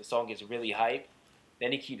where the song gets really hype.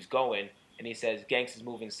 Then he keeps going. And he says, gangsters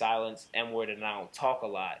move in silence, N-word, and I don't talk a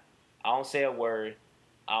lot. I don't say a word.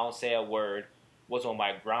 Was on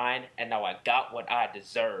my grind, and now I got what I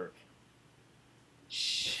deserve.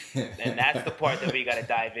 And that's the part that we gotta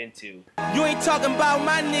dive into. You ain't talking about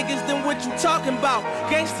my niggas, then what you talking about?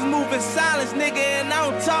 Gangsters move in silence, nigga, and I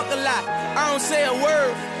don't talk a lot. I don't say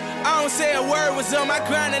a word. Was on my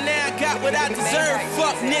grind, and now I got what I deserve.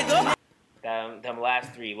 Fuck, nigga. Them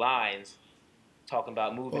last three lines, talking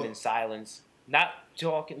about moving in silence, not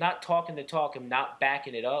talking the talk, and not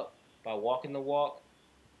backing it up by walking the walk.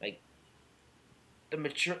 Like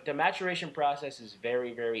the maturation process is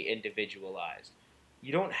very, very individualized.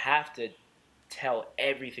 You don't have to tell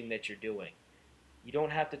everything that you're doing. You don't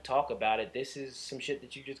have to talk about it. This is some shit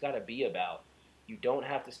that you just gotta be about. You don't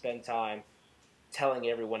have to spend time telling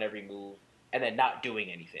everyone every move and then not doing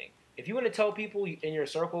anything. If you want to tell people in your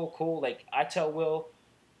circle, cool. Like I tell Will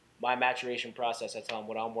my maturation process. I tell him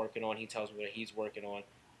what I'm working on. He tells me what he's working on.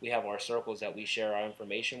 We have our circles that we share our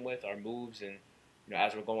information with, our moves, and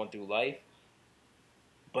as we're going through life.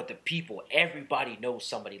 But the people, everybody knows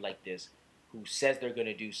somebody like this who says they're going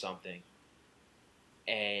to do something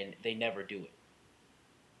and they never do it.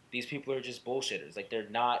 These people are just bullshitters. Like, they're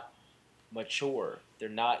not mature. They're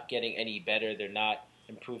not getting any better. They're not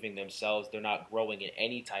improving themselves. They're not growing in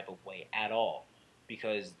any type of way at all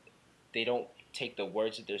because they don't take the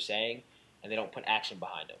words that they're saying and they don't put action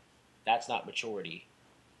behind them. That's not maturity.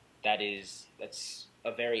 That's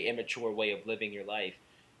a very immature way of living your life.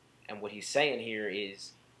 And what he's saying here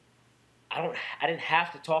is, I didn't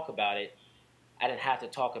have to talk about it. I didn't have to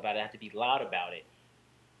talk about it. I had to be loud about it.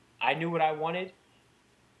 I knew what I wanted,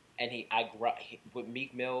 and what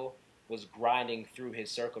Meek Mill was grinding through his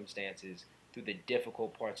circumstances, through the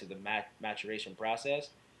difficult parts of the maturation process,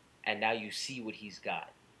 and now you see what he's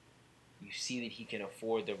got. You see that he can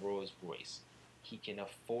afford the Rolls Royce. He can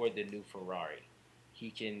afford the new Ferrari.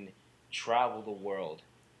 He can travel the world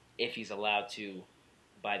if he's allowed to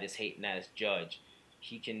by this hating ass judge.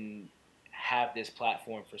 He can have this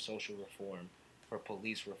platform for social reform, for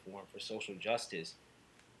police reform, for social justice.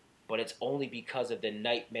 But it's only because of the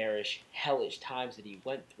nightmarish, hellish times that he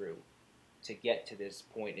went through to get to this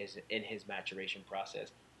point in his maturation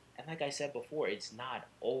process. And like I said before, it's not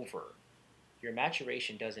over. Your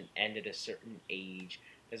maturation doesn't end at a certain age,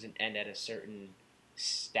 doesn't end at a certain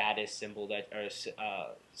status symbol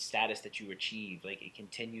status that you achieve. Like, it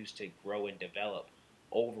continues to grow and develop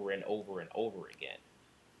over and over and over again.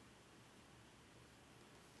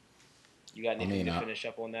 You got anything to finish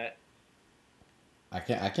up on that? I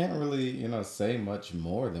can't really say much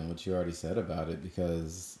more than what you already said about it,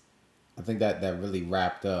 because I think that really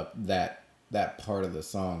wrapped up that part of the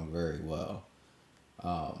song very well.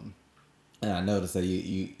 And I noticed that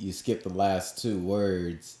you skipped the last two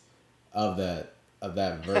words of that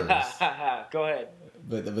verse. Go ahead.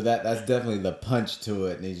 But that's definitely the punch to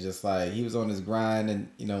it. And he's just like, he was on his grind, and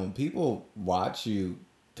when people watch you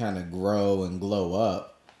kind of grow and glow up,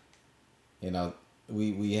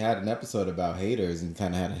 we had an episode about haters and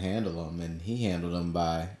kind of had to handle them, and he handled them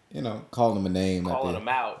by calling them a name calling them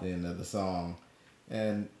out at the end of the song.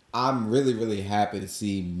 And I'm really, really happy to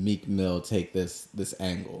see Meek Mill take this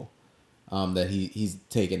angle that he's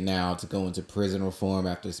taken now, to go into prison reform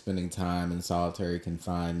after spending time in solitary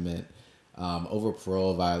confinement, over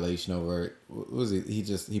parole violation, over what was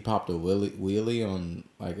he popped a wheelie on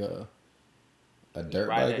like a dirt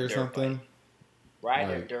bike or something.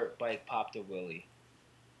 Riding a dirt bike, popped a wheelie,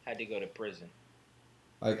 had to go to prison.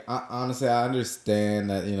 Like, honestly, I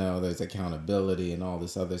understand that there's accountability and all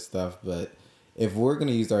this other stuff, but if we're going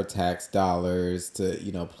to use our tax dollars to,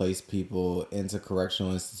 place people into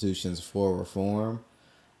correctional institutions for reform,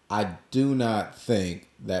 I do not think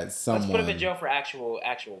that someone... Let's put them in jail for actual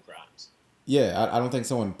crimes. Yeah, I don't think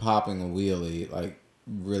someone popping a wheelie, like,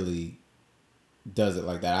 really does it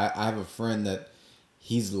like that. I have a friend that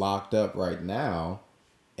he's locked up right now,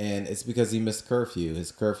 and it's because he missed curfew.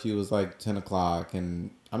 His curfew was like 10 o'clock, and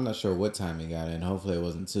I'm not sure what time he got in. Hopefully it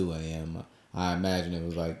wasn't 2 a.m., I imagine it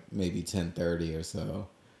was like maybe 10:30 or so.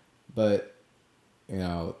 But,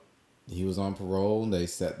 he was on parole. They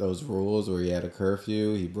set those rules where he had a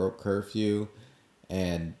curfew. He broke curfew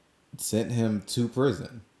and sent him to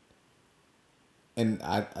prison. And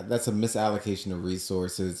that's a misallocation of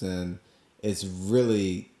resources, and it's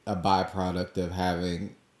really a byproduct of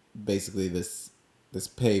having basically this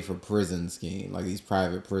pay for prison scheme, like these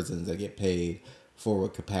private prisons that get paid for a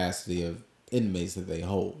capacity of inmates that they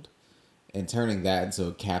hold. And turning that into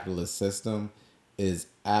a capitalist system is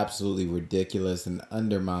absolutely ridiculous and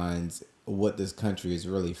undermines what this country is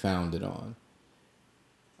really founded on.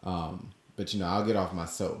 But I'll get off my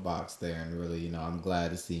soapbox there, and really, I'm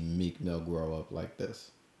glad to see Meek Mill grow up like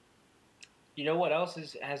this. You know what else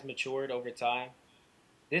has matured over time?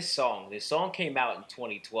 This song came out in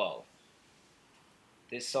 2012.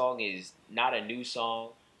 This song is not a new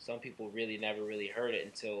song. Some people really never really heard it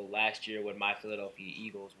until last year when my Philadelphia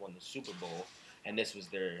Eagles won the Super Bowl, and this was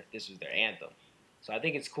their anthem. So I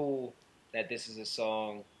think it's cool that this is a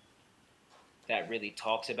song that really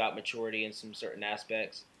talks about maturity in some certain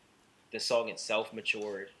aspects. The song itself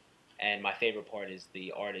matured, and my favorite part is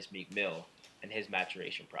the artist Meek Mill and his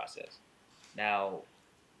maturation process. Now,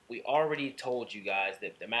 we already told you guys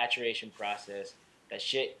that the maturation process, that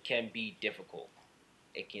shit can be difficult.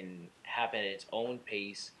 It can happen at its own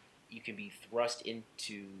pace. You can be thrust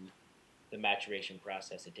into the maturation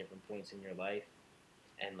process at different points in your life.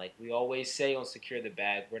 And like we always say on Secure the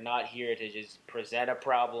Bag, we're not here to just present a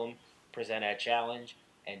problem, present a challenge,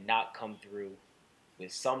 and not come through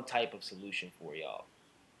with some type of solution for y'all.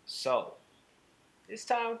 So, this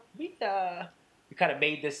time, we kind of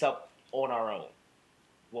made this up on our own.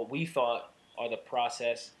 What we thought are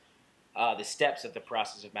the steps of the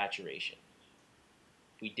process of maturation.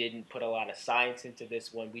 We didn't put a lot of science into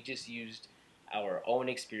this one. We just used our own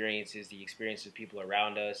experiences, the experiences of people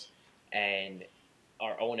around us, and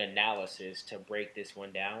our own analysis to break this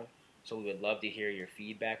one down. So we would love to hear your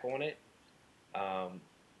feedback on it.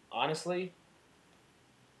 Honestly,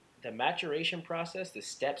 the maturation process, the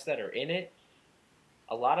steps that are in it,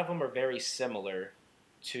 a lot of them are very similar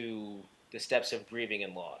to the steps of grieving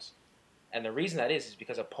and loss. And the reason that is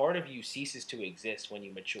because a part of you ceases to exist when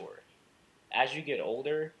you mature. as you get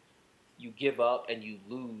older, you give up and you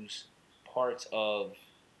lose parts of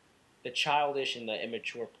the childish and the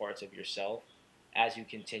immature parts of yourself as you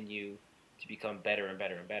continue to become better and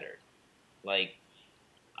better and better. Like,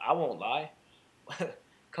 I won't lie. A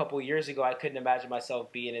couple years ago, I couldn't imagine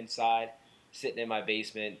myself being inside, sitting in my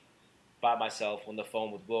basement by myself on the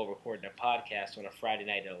phone with Will recording a podcast on a Friday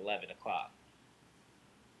night at 11 o'clock.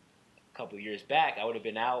 A couple years back, I would have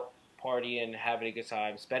been out partying, having a good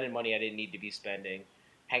time, spending money I didn't need to be spending,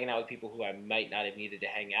 hanging out with people who I might not have needed to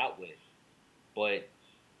hang out with. But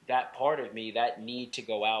that part of me, that need to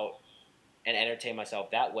go out and entertain myself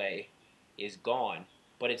that way, is gone.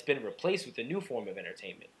 But it's been replaced with a new form of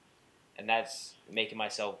entertainment. And that's making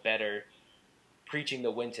myself better, preaching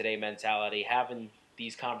the win today mentality, having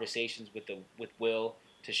these conversations with Will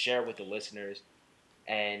to share with the listeners.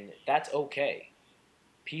 And that's okay.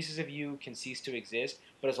 Pieces of you can cease to exist,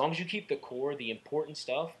 but as long as you keep the core, the important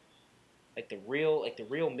stuff, like the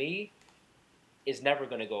real me, is never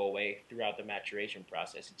going to go away throughout the maturation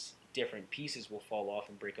process. It's different pieces will fall off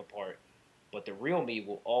and break apart, but the real me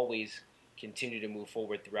will always continue to move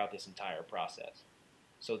forward throughout this entire process.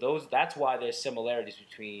 So that's why there's similarities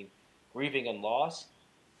between grieving and loss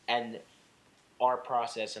and our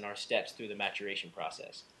process and our steps through the maturation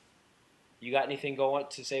process. You got anything going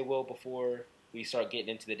to say, Will, before we start getting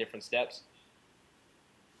into the different steps?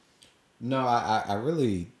 No, I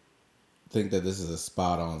really think that this is a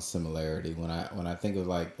spot on similarity. When I think of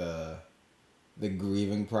like the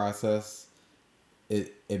grieving process,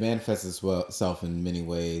 it manifests itself in many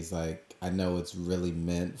ways. Like, I know it's really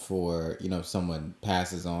meant for, if someone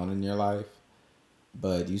passes on in your life,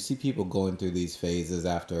 but you see people going through these phases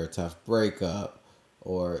after a tough breakup,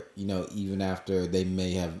 or even after they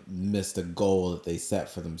may have missed a goal that they set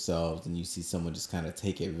for themselves, and you see someone just kind of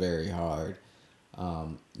take it very hard.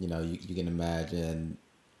 You can imagine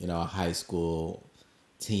a high school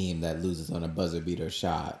team that loses on a buzzer beater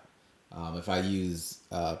shot. If I use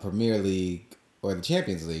Premier League, or the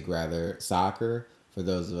Champions League rather, soccer, for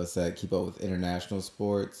those of us that keep up with international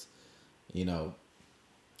sports,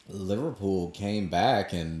 Liverpool came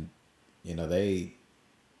back and they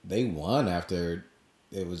won after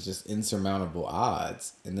it was just insurmountable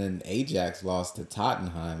odds, and then Ajax lost to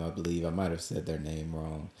Tottenham. I believe I might have said their name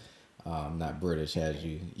wrong. I'm not British, as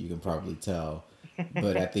you can probably tell.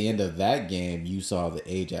 But at the end of that game, you saw the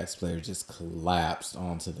Ajax player just collapsed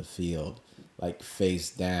onto the field, like face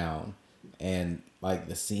down. And like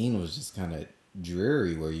the scene was just kind of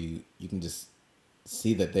dreary, where you can just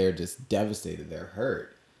see that they're just devastated. They're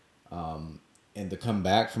hurt. And to come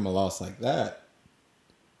back from a loss like that,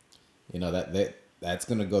 that's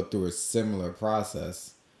going to go through a similar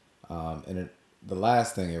process. The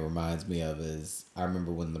last thing it reminds me of is, I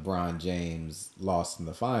remember when LeBron James lost in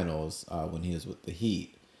the finals when he was with the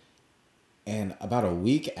Heat. And about a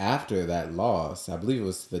week after that loss, I believe it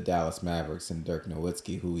was to the Dallas Mavericks and Dirk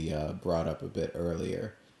Nowitzki, who we brought up a bit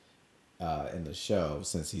earlier in the show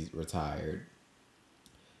since he's retired.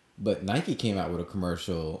 But Nike came out with a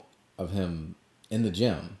commercial of him in the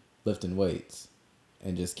gym lifting weights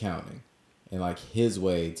and just counting. And like his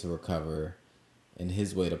way to recover and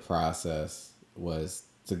his way to process was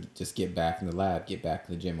to just get back in the lab, get back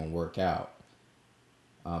in the gym and work out.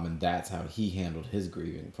 And that's how he handled his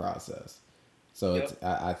grieving process. So Yep.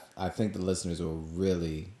 I think the listeners will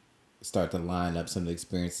really start to line up some of the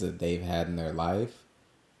experiences that they've had in their life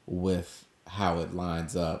with how it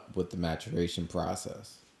lines up with the maturation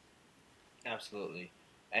process. Absolutely.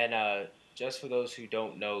 And just for those who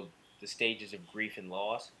don't know the stages of grief and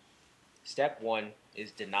loss, step 1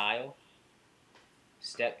 is denial.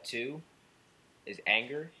 Step 2 is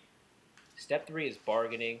anger. Step 3 is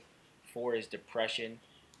bargaining. 4 is depression.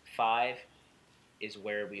 5 is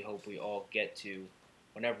where we hope we all get to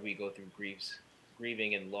whenever we go through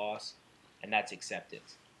grieving and loss, and that's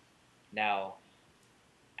acceptance. Now,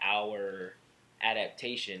 our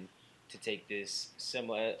adaptation to take this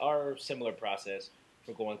similar process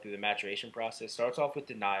for going through the maturation process starts off with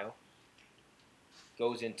denial,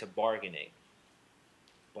 goes into bargaining,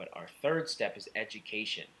 but our third step is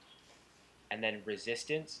education, and then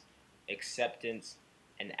resistance, acceptance,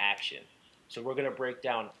 and action. So we're going to break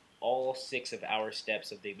down all 6 of our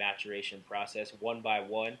steps of the maturation process one by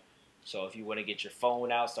one. So if you want to get your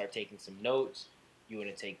phone out, start taking some notes. You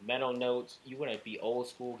want to take mental notes. You want to be old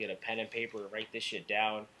school, get a pen and paper and write this shit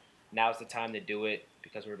down. Now's the time to do it,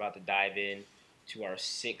 because we're about to dive in to our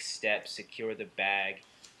 6 steps, secure the bag,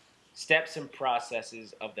 steps and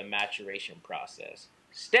processes of the maturation process.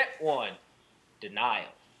 Step 1, denial.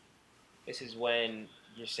 This is when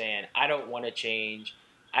you're saying, I don't want to change.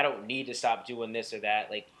 I don't need to stop doing this or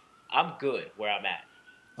that. Like, I'm good where I'm at.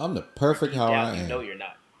 I'm the perfect Deep how down, I you know am. you're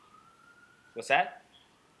not. What's that?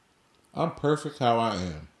 I'm perfect how I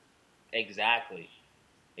am. Exactly.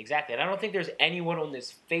 Exactly. And I don't think there's anyone on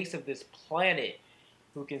this face of this planet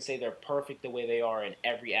who can say they're perfect the way they are in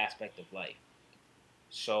every aspect of life.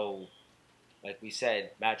 So, like we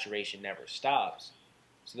said, maturation never stops.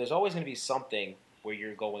 So there's always going to be something where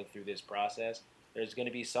you're going through this process. There's going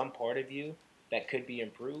to be some part of you that could be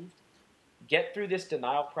improved. Get through this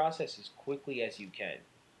denial process as quickly as you can.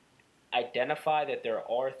 Identify that there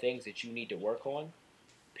are things that you need to work on.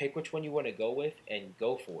 Pick which one you want to go with and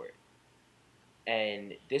go for it.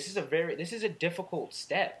 And this is a difficult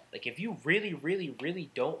step. Like if you really, really, really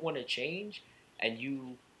don't want to change and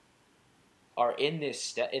you are in this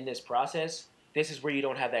step in this process, this is where you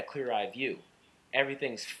don't have that clear eye view.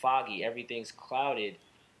 Everything's foggy, everything's clouded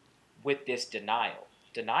with this denial.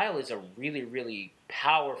 Denial is a really, really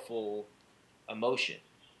powerful emotion.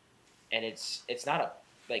 And it's not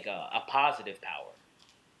a positive power.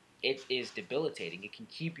 It is debilitating. It can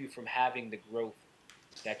keep you from having the growth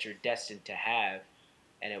that you're destined to have,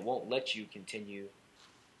 and it won't let you continue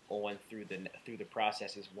on through the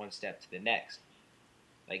processes one step to the next.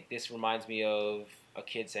 Like this reminds me of a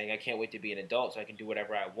kid saying, "I can't wait to be an adult so I can do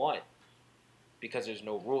whatever I want," because there's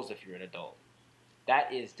no rules if you're an adult.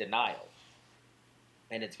 That is denial,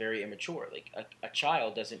 and it's very immature. Like a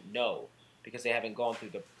child doesn't know because they haven't gone through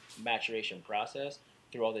the maturation process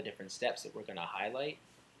through all the different steps that we're going to highlight.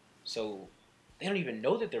 So they don't even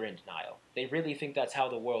know that they're in denial. They really think that's how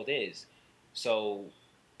the world is. So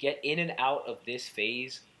get in and out of this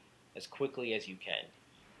phase as quickly as you can,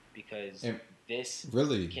 because And this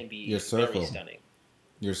really, can be your very circle, stunning.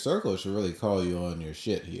 your circle should really call you on your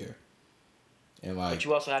shit here. And But like,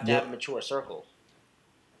 you also have to yeah, have a mature circle.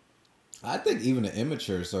 I think even an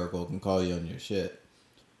immature circle can call you on your shit.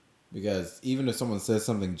 Because even if someone says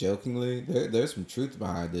something jokingly, there's some truth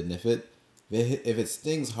behind it. And if it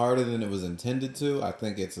stings harder than it was intended to, I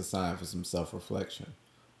think it's a sign for some self reflection.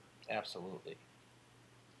 Absolutely,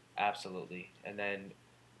 absolutely. And then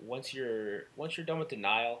once you're done with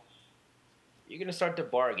denial, you're gonna start to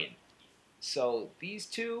bargain. So these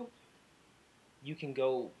two, you can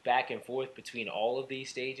go back and forth between all of these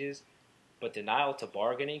stages, but denial to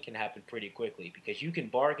bargaining can happen pretty quickly because you can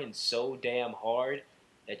bargain so damn hard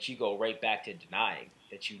that you go right back to denying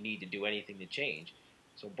that you need to do anything to change.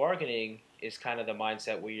 So bargaining is kind of the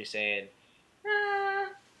mindset where you're saying,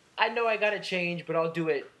 I know I gotta change, but I'll do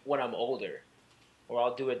it when I'm older, or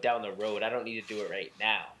I'll do it down the road. I don't need to do it right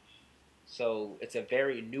now. So it's a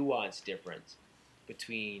very nuanced difference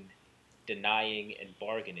between denying and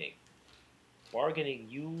bargaining. Bargaining,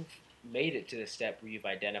 you've made it to the step where you've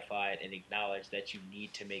identified and acknowledged that you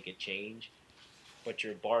need to make a change, but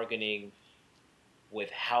you're bargaining with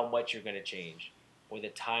how much you're going to change or the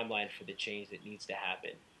timeline for the change that needs to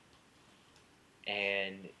happen.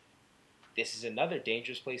 And this is another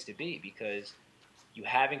dangerous place to be because you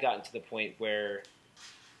haven't gotten to the point where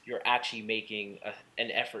you're actually making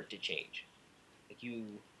an effort to change. Like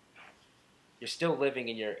you're still living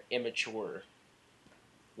in your immature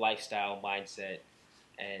lifestyle mindset,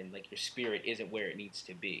 and like your spirit isn't where it needs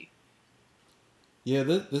to be. Yeah,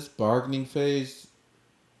 this bargaining phase,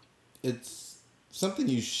 it's something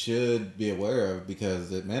you should be aware of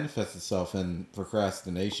because it manifests itself in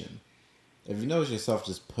procrastination. If you notice yourself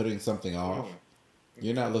just putting something off,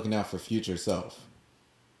 you're not looking out for future self.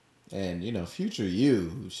 And, future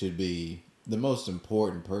you should be the most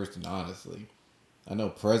important person, honestly. I know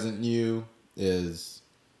present you is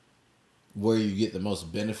where you get the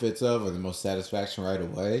most benefits of or the most satisfaction right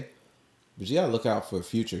away. But you gotta look out for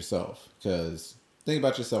future self because think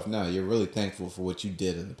about yourself now. You're really thankful for what you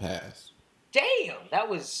did in the past. Damn, that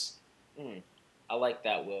was. I like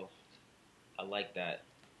that, Will. I like that.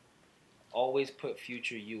 Always put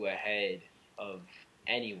future you ahead of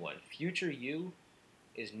anyone. Future you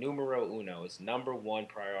is numero uno. It's number one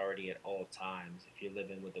priority at all times if you're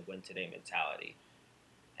living with a win today mentality.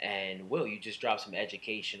 And Will, you just dropped some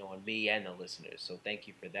education on me and the listeners, so thank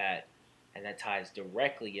you for that. And that ties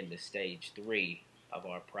directly into stage 3 of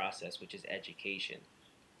our process, which is education.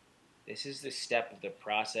 This is the step of the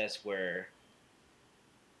process where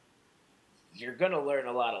you're going to learn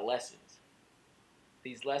a lot of lessons.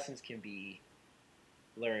 These lessons can be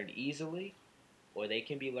learned easily or they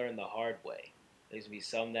can be learned the hard way. There's going to be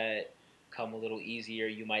some that come a little easier.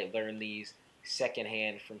 You might learn these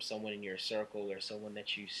secondhand from someone in your circle or someone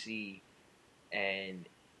that you see, and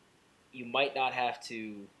you might not have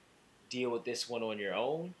to deal with this one on your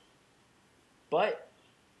own, but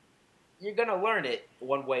you're going to learn it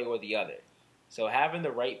one way or the other. So having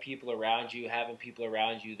the right people around you, having people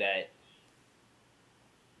around you that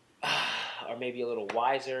are maybe a little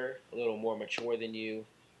wiser, a little more mature than you,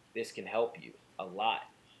 this can help you a lot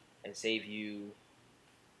and save you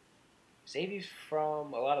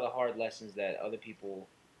from a lot of the hard lessons that other people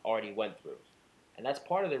already went through. And that's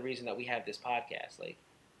part of the reason that we have this podcast. Like,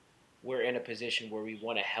 we're in a position where we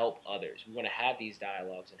want to help others. We want to have these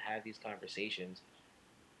dialogues and have these conversations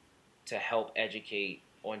to help educate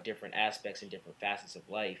on different aspects and different facets of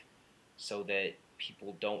life so that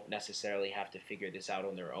people don't necessarily have to figure this out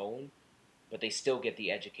on their own, but they still get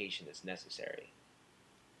the education that's necessary.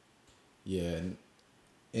 Yeah, and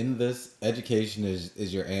in this, education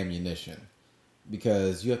is your ammunition,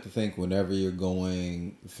 because you have to think whenever you're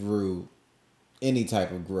going through any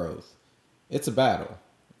type of growth, it's a battle.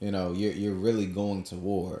 You know, you're really going to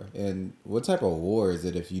war. And what type of war is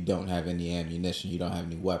it if you don't have any ammunition, you don't have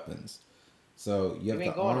any weapons? So you You have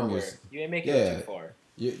ain't to going arm nowhere. yourself. You ain't making it too far.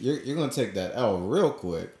 You're going to take that L real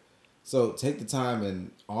quick. So take the time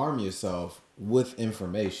and arm yourself with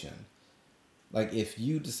information. Like, if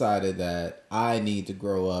you decided that I need to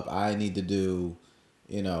grow up, I need to do,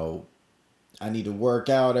 you know, I need to work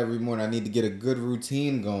out every morning, I need to get a good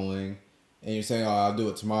routine going, and you're saying, oh, I'll do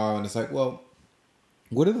it tomorrow, and it's like, well,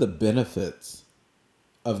 what are the benefits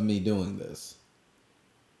of me doing this?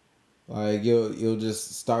 Like, you'll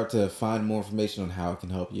just start to find more information on how it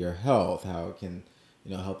can help your health, how it can,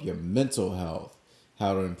 help your mental health,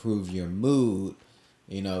 how to improve your mood.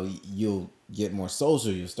 You'll get more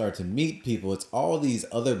social, you'll start to meet people. It's all these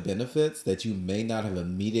other benefits that you may not have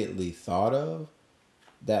immediately thought of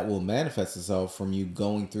that will manifest itself from you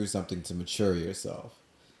going through something to mature yourself.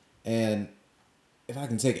 And if I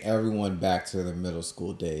can take everyone back to their middle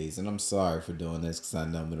school days, and I'm sorry for doing this because I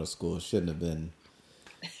know middle school shouldn't have been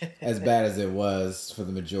as bad as it was for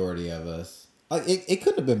the majority of us. Like, it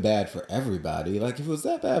couldn't have been bad for everybody. Like, if it was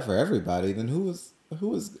that bad for everybody, then who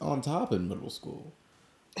was on top in middle school?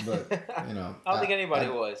 But I don't think anybody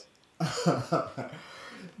was.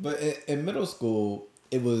 But in middle school,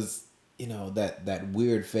 it was, that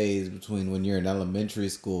weird phase between when you're in elementary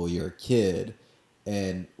school, you're a kid,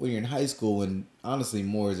 and when you're in high school, when honestly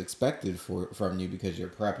more is expected from you because you're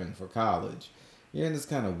prepping for college. You're in this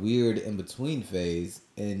kind of weird in-between phase,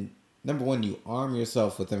 and number one, you arm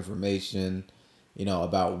yourself with information,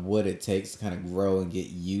 about what it takes to kind of grow and get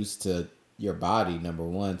used to your body, number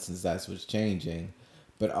one, since that's what's changing,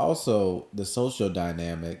 but also the social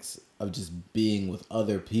dynamics of just being with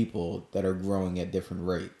other people that are growing at different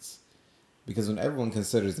rates. Because when everyone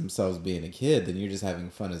considers themselves being a kid, then you're just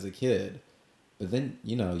having fun as a kid. But then,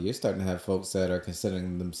 you're starting to have folks that are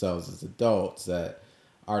considering themselves as adults that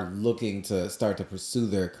are looking to start to pursue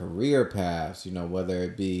their career paths, whether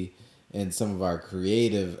it be in some of our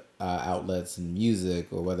creative outlets in music,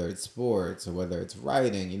 or whether it's sports, or whether it's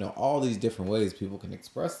writing, all these different ways people can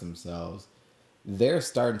express themselves. They're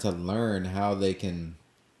starting to learn how they can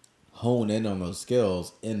hone in on those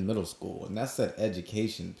skills in middle school. And that's that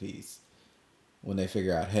education piece. When they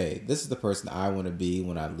figure out, hey, this is the person I want to be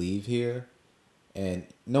when I leave here. And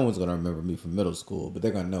no one's going to remember me from middle school, but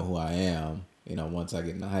they're going to know who I am, once I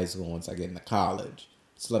get into high school, once I get into college.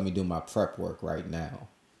 So let me do my prep work right now.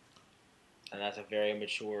 And that's a very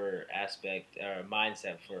mature aspect or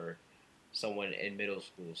mindset for someone in middle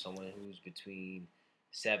school, someone who's between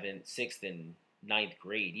sixth and ninth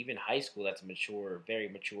grade. Even high school, that's mature, very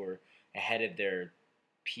mature, ahead of their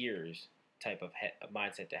peers type of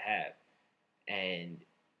mindset to have. And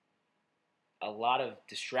a lot of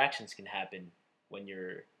distractions can happen when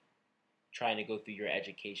you're trying to go through your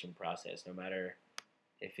education process, no matter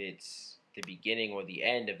if it's the beginning or the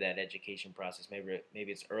end of that education process.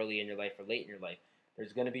 Maybe it's early in your life or late in your life.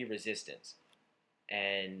 There's going to be resistance.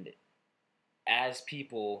 And as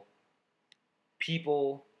people,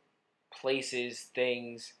 places,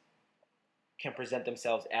 things can present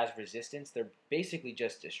themselves as resistance, they're basically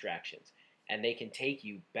just distractions. And they can take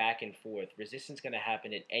you back and forth. Resistance is going to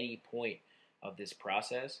happen at any point of this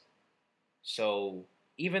process. So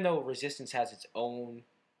even though resistance has its own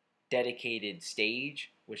dedicated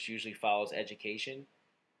stage, which usually follows education,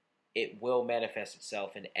 it will manifest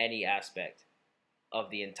itself in any aspect of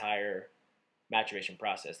the entire maturation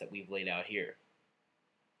process that we've laid out here.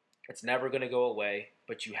 It's never going to go away,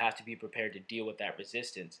 but you have to be prepared to deal with that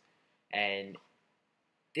resistance. And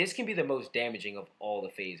this can be the most damaging of all the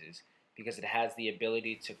phases because it has the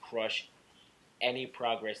ability to crush any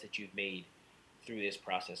progress that you've made through this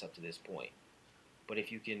process up to this point. But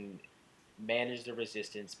if you can manage the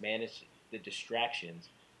resistance, manage the distractions,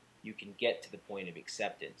 you can get to the point of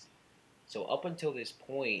acceptance. So up until this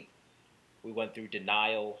point, we went through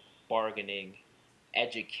denial, bargaining,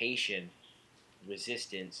 education,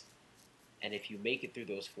 resistance, and if you make it through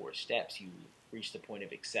those 4 steps, you reach the point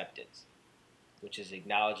of acceptance. which is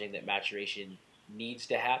acknowledging that maturation needs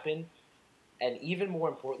to happen. And even more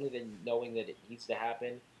importantly than knowing that it needs to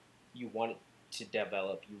happen, you want it to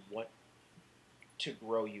develop, you want to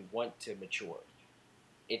grow, you want to mature.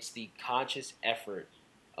 It's the conscious effort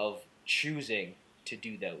of choosing to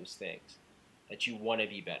do those things that you want to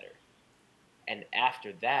be better. And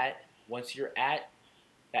after that, once you're at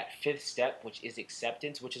that fifth step, which is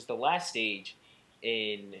acceptance, which is the last stage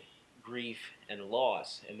in grief and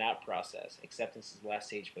loss in that process. Acceptance is the last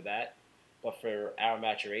stage for that. But for our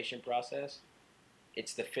maturation process,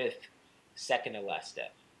 it's the fifth, second to last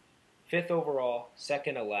step. Fifth overall,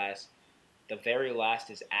 second to last. The very last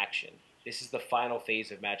is action. This is the final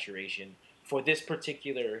phase of maturation for this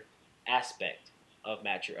particular aspect of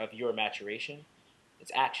your maturation.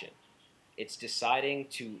 It's action. It's deciding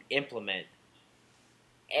to implement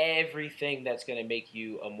everything that's going to make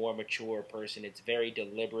you a more mature person. It's very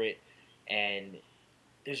deliberate, and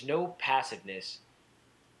there's no passiveness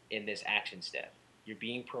in this action step. You're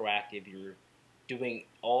being proactive. You're doing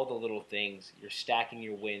all the little things. You're stacking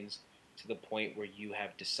your wins to the point where you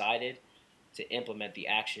have decided to implement the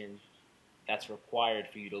action that's required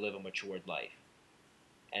for you to live a matured life.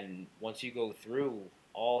 And once you go through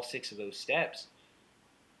all 6 of those steps,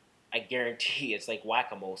 I guarantee it's like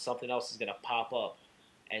whack-a-mole. Something else is going to pop up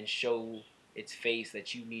and show its face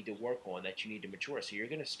that you need to work on, that you need to mature. So you're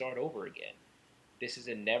going to start over again. This is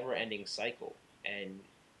a never-ending cycle. And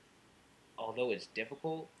although it's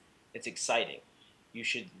difficult, it's exciting. You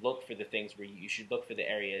should look for the things where you should look for the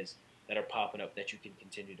areas that are popping up that you can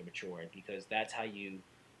continue to mature in, because that's how you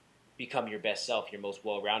become your best self, your most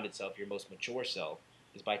well-rounded self, your most mature self,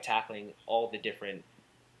 is by tackling all the different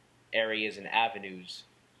areas and avenues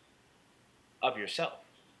of yourself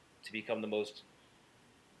to become the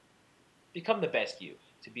best you,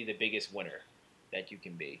 to be the biggest winner that you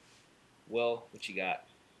can be. Will, what you got?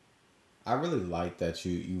 I really like that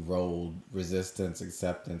you rolled resistance,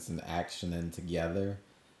 acceptance, and action in together,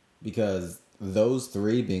 because those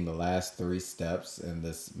 3 being the last 3 steps in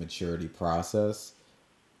this maturity process,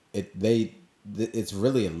 it's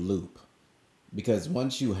really a loop, because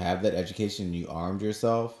once you have that education and you armed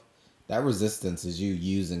yourself, that resistance is you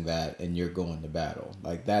using that and you're going to battle.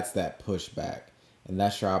 Like, that's that pushback, and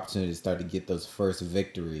that's your opportunity to start to get those first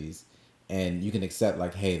victories. And you can accept,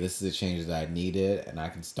 like, hey, this is a change that I needed, and I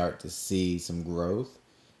can start to see some growth.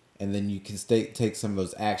 And then you can take some of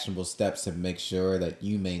those actionable steps to make sure that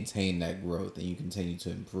you maintain that growth and you continue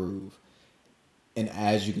to improve. And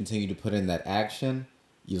as you continue to put in that action,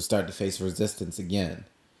 you'll start to face resistance again.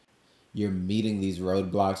 You're meeting these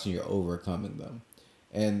roadblocks and you're overcoming them.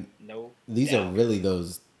 And No these doubt. are really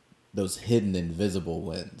those hidden invisible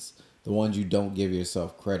wins, the ones you don't give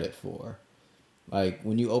yourself credit for. Like,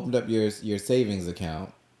 when you opened up your savings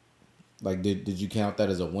account, like, did you count that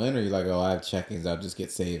as a win, or you're like, oh, I have checkings, I'll just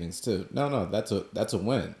get savings too? No, that's a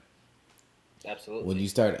win. Absolutely. When you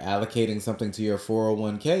start allocating something to your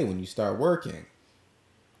 401k, when you start working,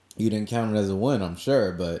 you didn't count it as a win, I'm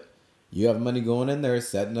sure, but you have money going in there,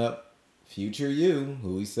 setting up future you,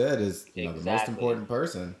 who we said is the most Exactly. important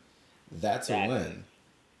person. That's Exactly. a win.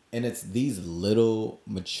 And it's these little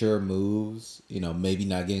mature moves, maybe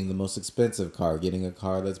not getting the most expensive car, getting a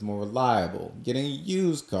car that's more reliable, getting a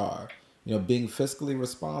used car, being fiscally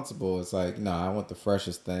responsible. It's like, no, I want the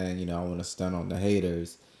freshest thing, I want to stun on the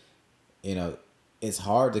haters. It's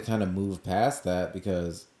hard to kind of move past that,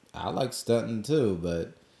 because I like stunting too,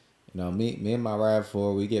 but me and my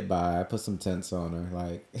RAV4, we get by. I put some tents on her.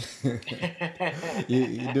 Like,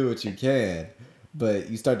 you do what you can. But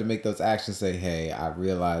you start to make those actions say, hey, I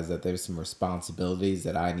realize that there's some responsibilities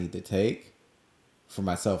that I need to take for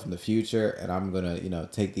myself in the future, and I'm going to,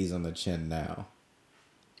 take these on the chin now.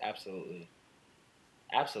 Absolutely.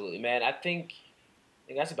 Absolutely, man. I think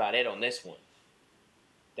that's about it on this one.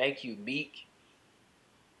 Thank you, Meek.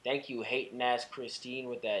 Thank you, hating ass Christine,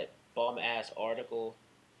 with that bum ass article,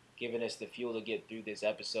 giving us the fuel to get through this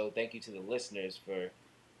episode. Thank you to the listeners for.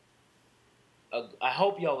 I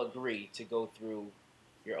hope y'all agree to go through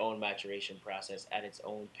your own maturation process at its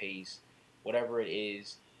own pace, whatever it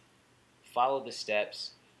is. Follow the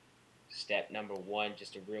steps. Step number 1,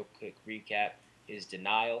 just a real quick recap, is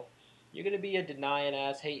denial. You're gonna be a denying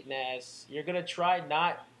ass, hating ass. You're gonna try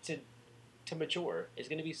not to mature. It's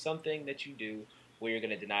gonna be something that you do where you're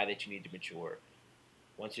gonna deny that you need to mature.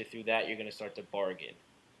 Once you're through that, you're gonna start to bargain.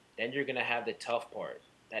 Then you're gonna have the tough part,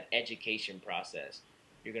 that education process.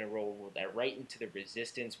 You're going to roll that right into the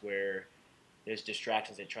resistance, where there's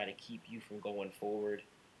distractions that try to keep you from going forward.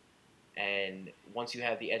 And once you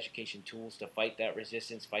have the education tools to fight that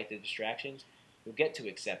resistance, fight the distractions, you'll get to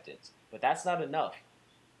acceptance. But that's not enough.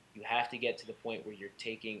 You have to get to the point where you're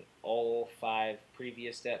taking all 5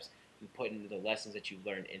 previous steps and putting the lessons that you've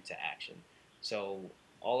learned into action. So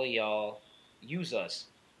all of y'all, use us.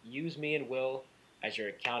 Use me and Will as your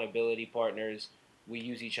accountability partners. We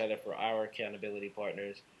use each other for our accountability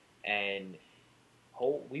partners, and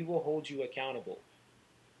we will hold you accountable.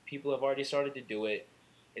 People have already started to do it.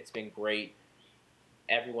 It's been great.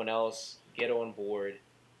 Everyone else, get on board.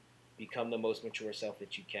 Become the most mature self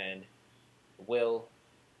that you can. Will,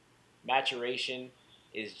 maturation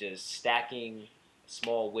is just stacking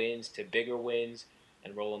small wins to bigger wins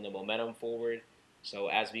and rolling the momentum forward. So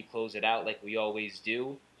as we close it out like we always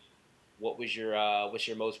do, what's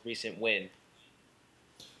your most recent win?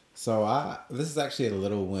 So this is actually a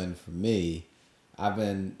little win for me. I've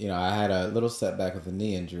been, I had a little setback with a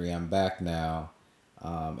knee injury. I'm back now.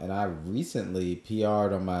 And I recently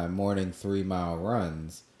PR'd on my morning 3-mile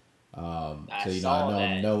runs. I'm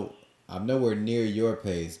nowhere near your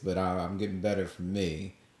pace, but I'm getting better for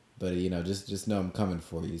me. But just know I'm coming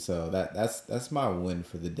for you. So that's my win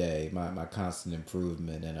for the day. My constant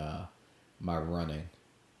improvement and my running.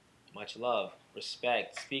 Much love,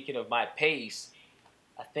 respect. Speaking of my pace,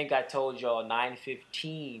 I think I told y'all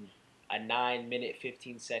 9:15, a 9-minute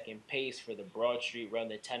 15-second pace for the Broad Street run,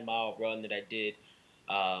 the 10-mile run that I did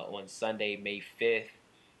on Sunday, May 5th.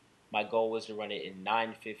 My goal was to run it in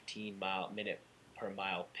 9:15 minute per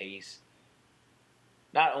mile pace.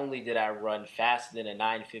 Not only did I run faster than a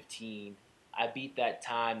 9:15, I beat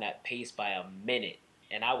that pace by a minute,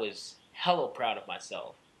 and I was hella proud of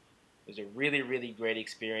myself. It was a really, really great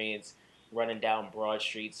experience running down Broad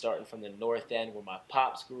Street, starting from the north end where my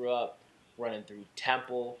pops grew up, running through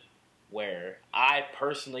Temple, where I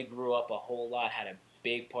personally grew up a whole lot, had a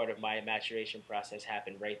big part of my maturation process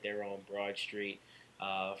happen right there on Broad Street,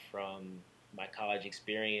 from my college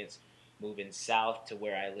experience, moving south to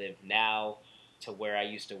where I live now, to where I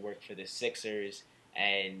used to work for the Sixers,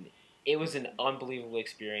 and it was an unbelievable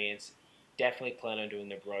experience. Definitely plan on doing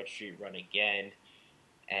the Broad Street run again,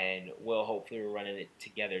 and hopefully we're running it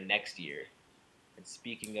together next year. And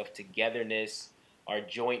speaking of togetherness, our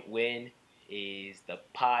joint win is the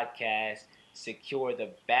podcast Secure the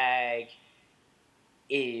Bag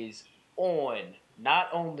is on not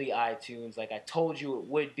only iTunes, like I told you it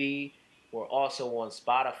would be, we're also on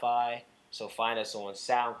Spotify, so find us on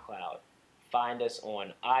SoundCloud, find us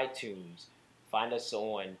on iTunes, find us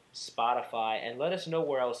on Spotify, and let us know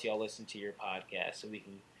where else y'all listen to your podcast so we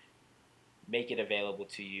can make it available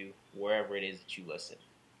to you wherever it is that you listen.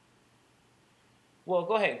 Well,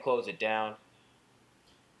 go ahead and close it down.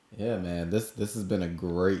 Yeah, man, this has been a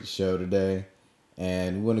great show today,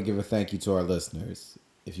 and we want to give a thank you to our listeners.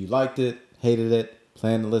 If you liked it, hated it,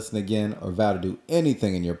 plan to listen again, or vow to do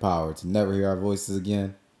anything in your power to never hear our voices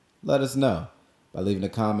again, let us know by leaving a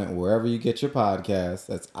comment wherever you get your podcast.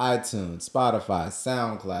 That's iTunes, Spotify,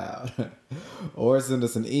 SoundCloud. Or send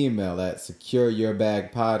us an email at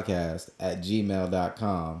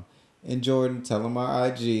secureyourBagPodcast@gmail.com. And Jordan, tell them our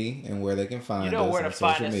IG and where they can find us. You know where to on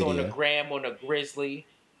find social us media. on the gram, on the Grizzly,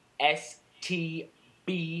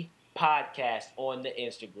 STB Podcast on the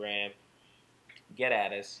Instagram. Get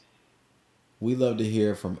at us. We love to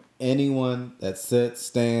hear from anyone that sits,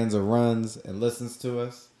 stands, or runs and listens to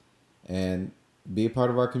us. And be a part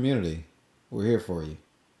of our community. We're here for you.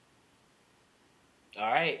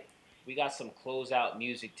 All right. We got some closeout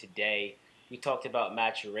music today. We talked about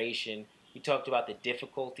maturation. We talked about the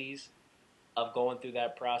difficulties of going through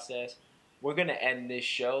that process. We're going to end this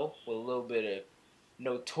show with a little bit of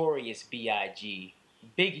Notorious B.I.G.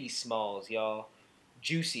 Biggie Smalls, y'all.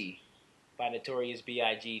 Juicy by Notorious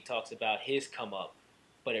B.I.G. talks about his come up,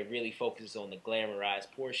 but it really focuses on the glamorized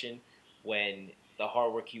portion when the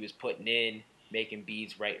hard work he was putting in, making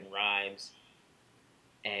beats, writing rhymes,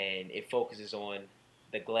 and it focuses on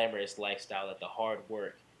the glamorous lifestyle, that the hard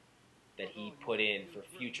work that he put in for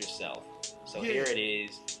future self. So here it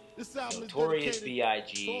is, Notorious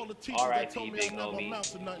B.I.G., R.I.P. Big Homie,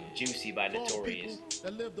 Juicy by Notorious.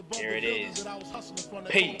 Here it is.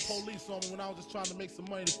 Peace. When I was just trying to make some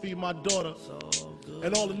money to feed my daughter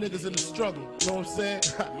and all the niggas in the struggle. You know what I'm saying?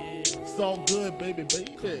 It's all good, baby.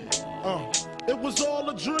 It was all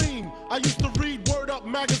a dream. I used to read Word Up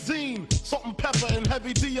magazine, Salt and Pepper and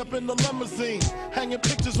Heavy D up in the limousine, hanging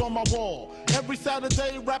pictures on my wall. Every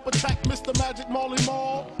Saturday, rap attack, Mr. Magic Marley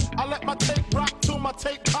Marl. I let my tape rock till my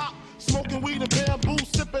tape pop, smoking weed and bamboo,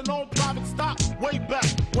 sipping on private stock. Way back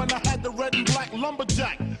when I had the red and black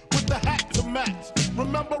lumberjack with the hat to match.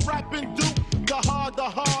 Remember rapping Duke? The hard,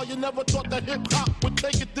 you never thought that hip-hop would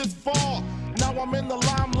take it this far. Now I'm in the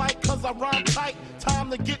limelight cause I rhyme tight. Time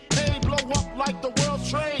to get paid, blow up like the world's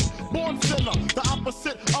trade. Born sinner, the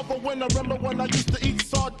opposite of a winner. winner. Remember when I used to eat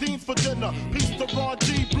sardines for dinner? Peace to Ron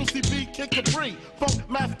G, Brucey B, Kid Capri, Funk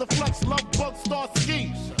Master Flex, Love Bug, Star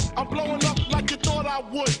Ski. I'm blowing up like you thought I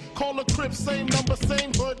would. Call a crib, same number,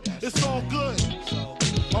 same hood. It's all good.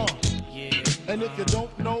 And if you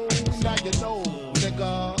don't know, now you know,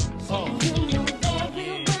 nigga. You know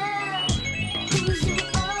very well who you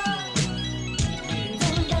are.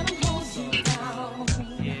 Don't let 'em hold you down.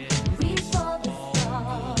 Reach for the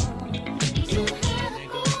stars. You had a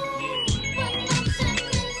goal, but not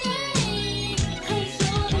suddenly. 'Cause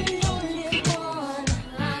you're the only one.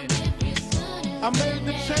 I made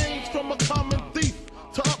the change from a common thief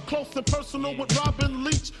to up close and personal with Robin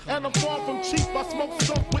Leach. And I'm far from cheap. I smoke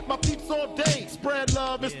skunk with my peeps all day. Spread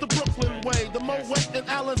love, it's the Brooklyn way. The Moet and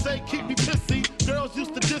Alizé keep me pissy. Girls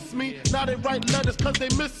used to diss me, now they write letters cause they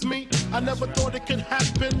miss me. I never thought it could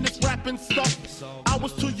happen, this rapping stuff. I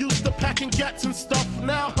was too used to packing gats and stuff.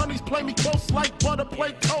 Now honeys play me close like butter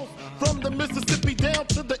play toast. From the Mississippi down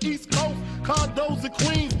to the East Coast. Condos in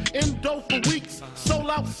Queens, indo for weeks. Sold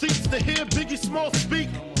out seats to hear Biggie Small speak.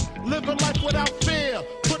 Living life without fear,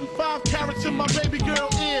 putting 5 carats in my baby girl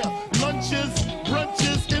ear. Lunches,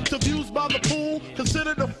 brunches, interviews by the pool.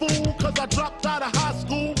 Considered a fool cause I dropped out of high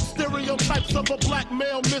school. Stereotypes of a black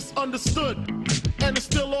male misunderstood. And it's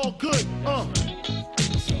still all good,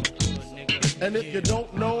 And if you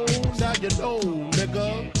don't know, now you know,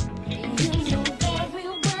 nigga. You know very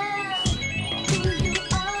well who you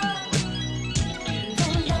are.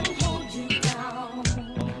 Don't let 'em hold you down.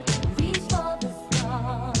 Reach for the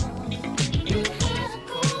stars. You had a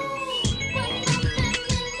goal, but not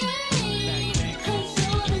suddenly. 'Cause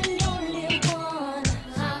you're the only one.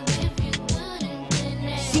 I'll give you good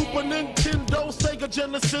and Super Nintendo, Sega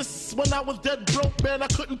Genesis. When I was dead broke, man, I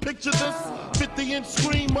couldn't picture this. 50-inch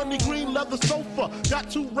screen, money green leather sofa. Got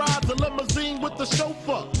 2 rides, a limousine with the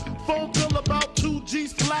chauffeur. Phone bill about 2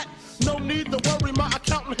 G's flat. No need to worry, my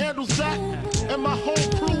accountant handles that. And my whole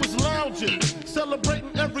crew is lounging,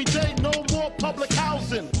 celebrating every day, no more public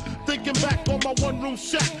housing. Thinking back on my one-room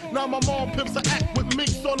shack. Now my mom pimps an act with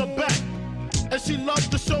minks on her back. And she loves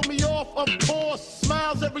to show me off, of course.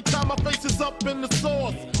 Smiles every time my face is up in the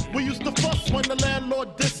sauce. We used to fuss when the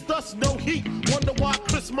landlord dissed us. No heat, wonder why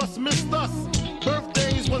Christmas missed us.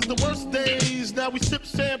 Birthdays was the worst days. Now we sip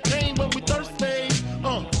champagne when we thirsty.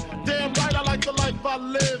 Damn right I like the life I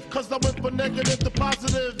live. Cause I went for negative to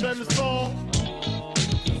positive and it's all.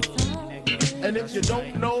 And if you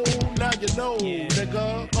don't know, now you know, nigga.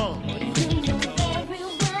 You know very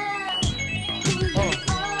well who you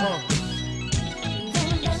are.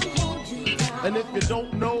 Don't let 'em hold you down. And if you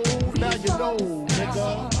don't know, now you know, nigga.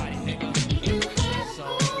 You had a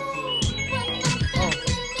goal, but not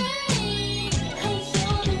suddenly. 'Cause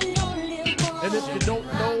you're the only one. And if you don't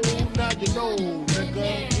know, now you know, nigga.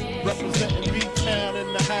 Representing B-Town in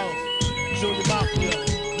the house. Junior Mafia,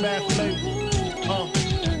 Mad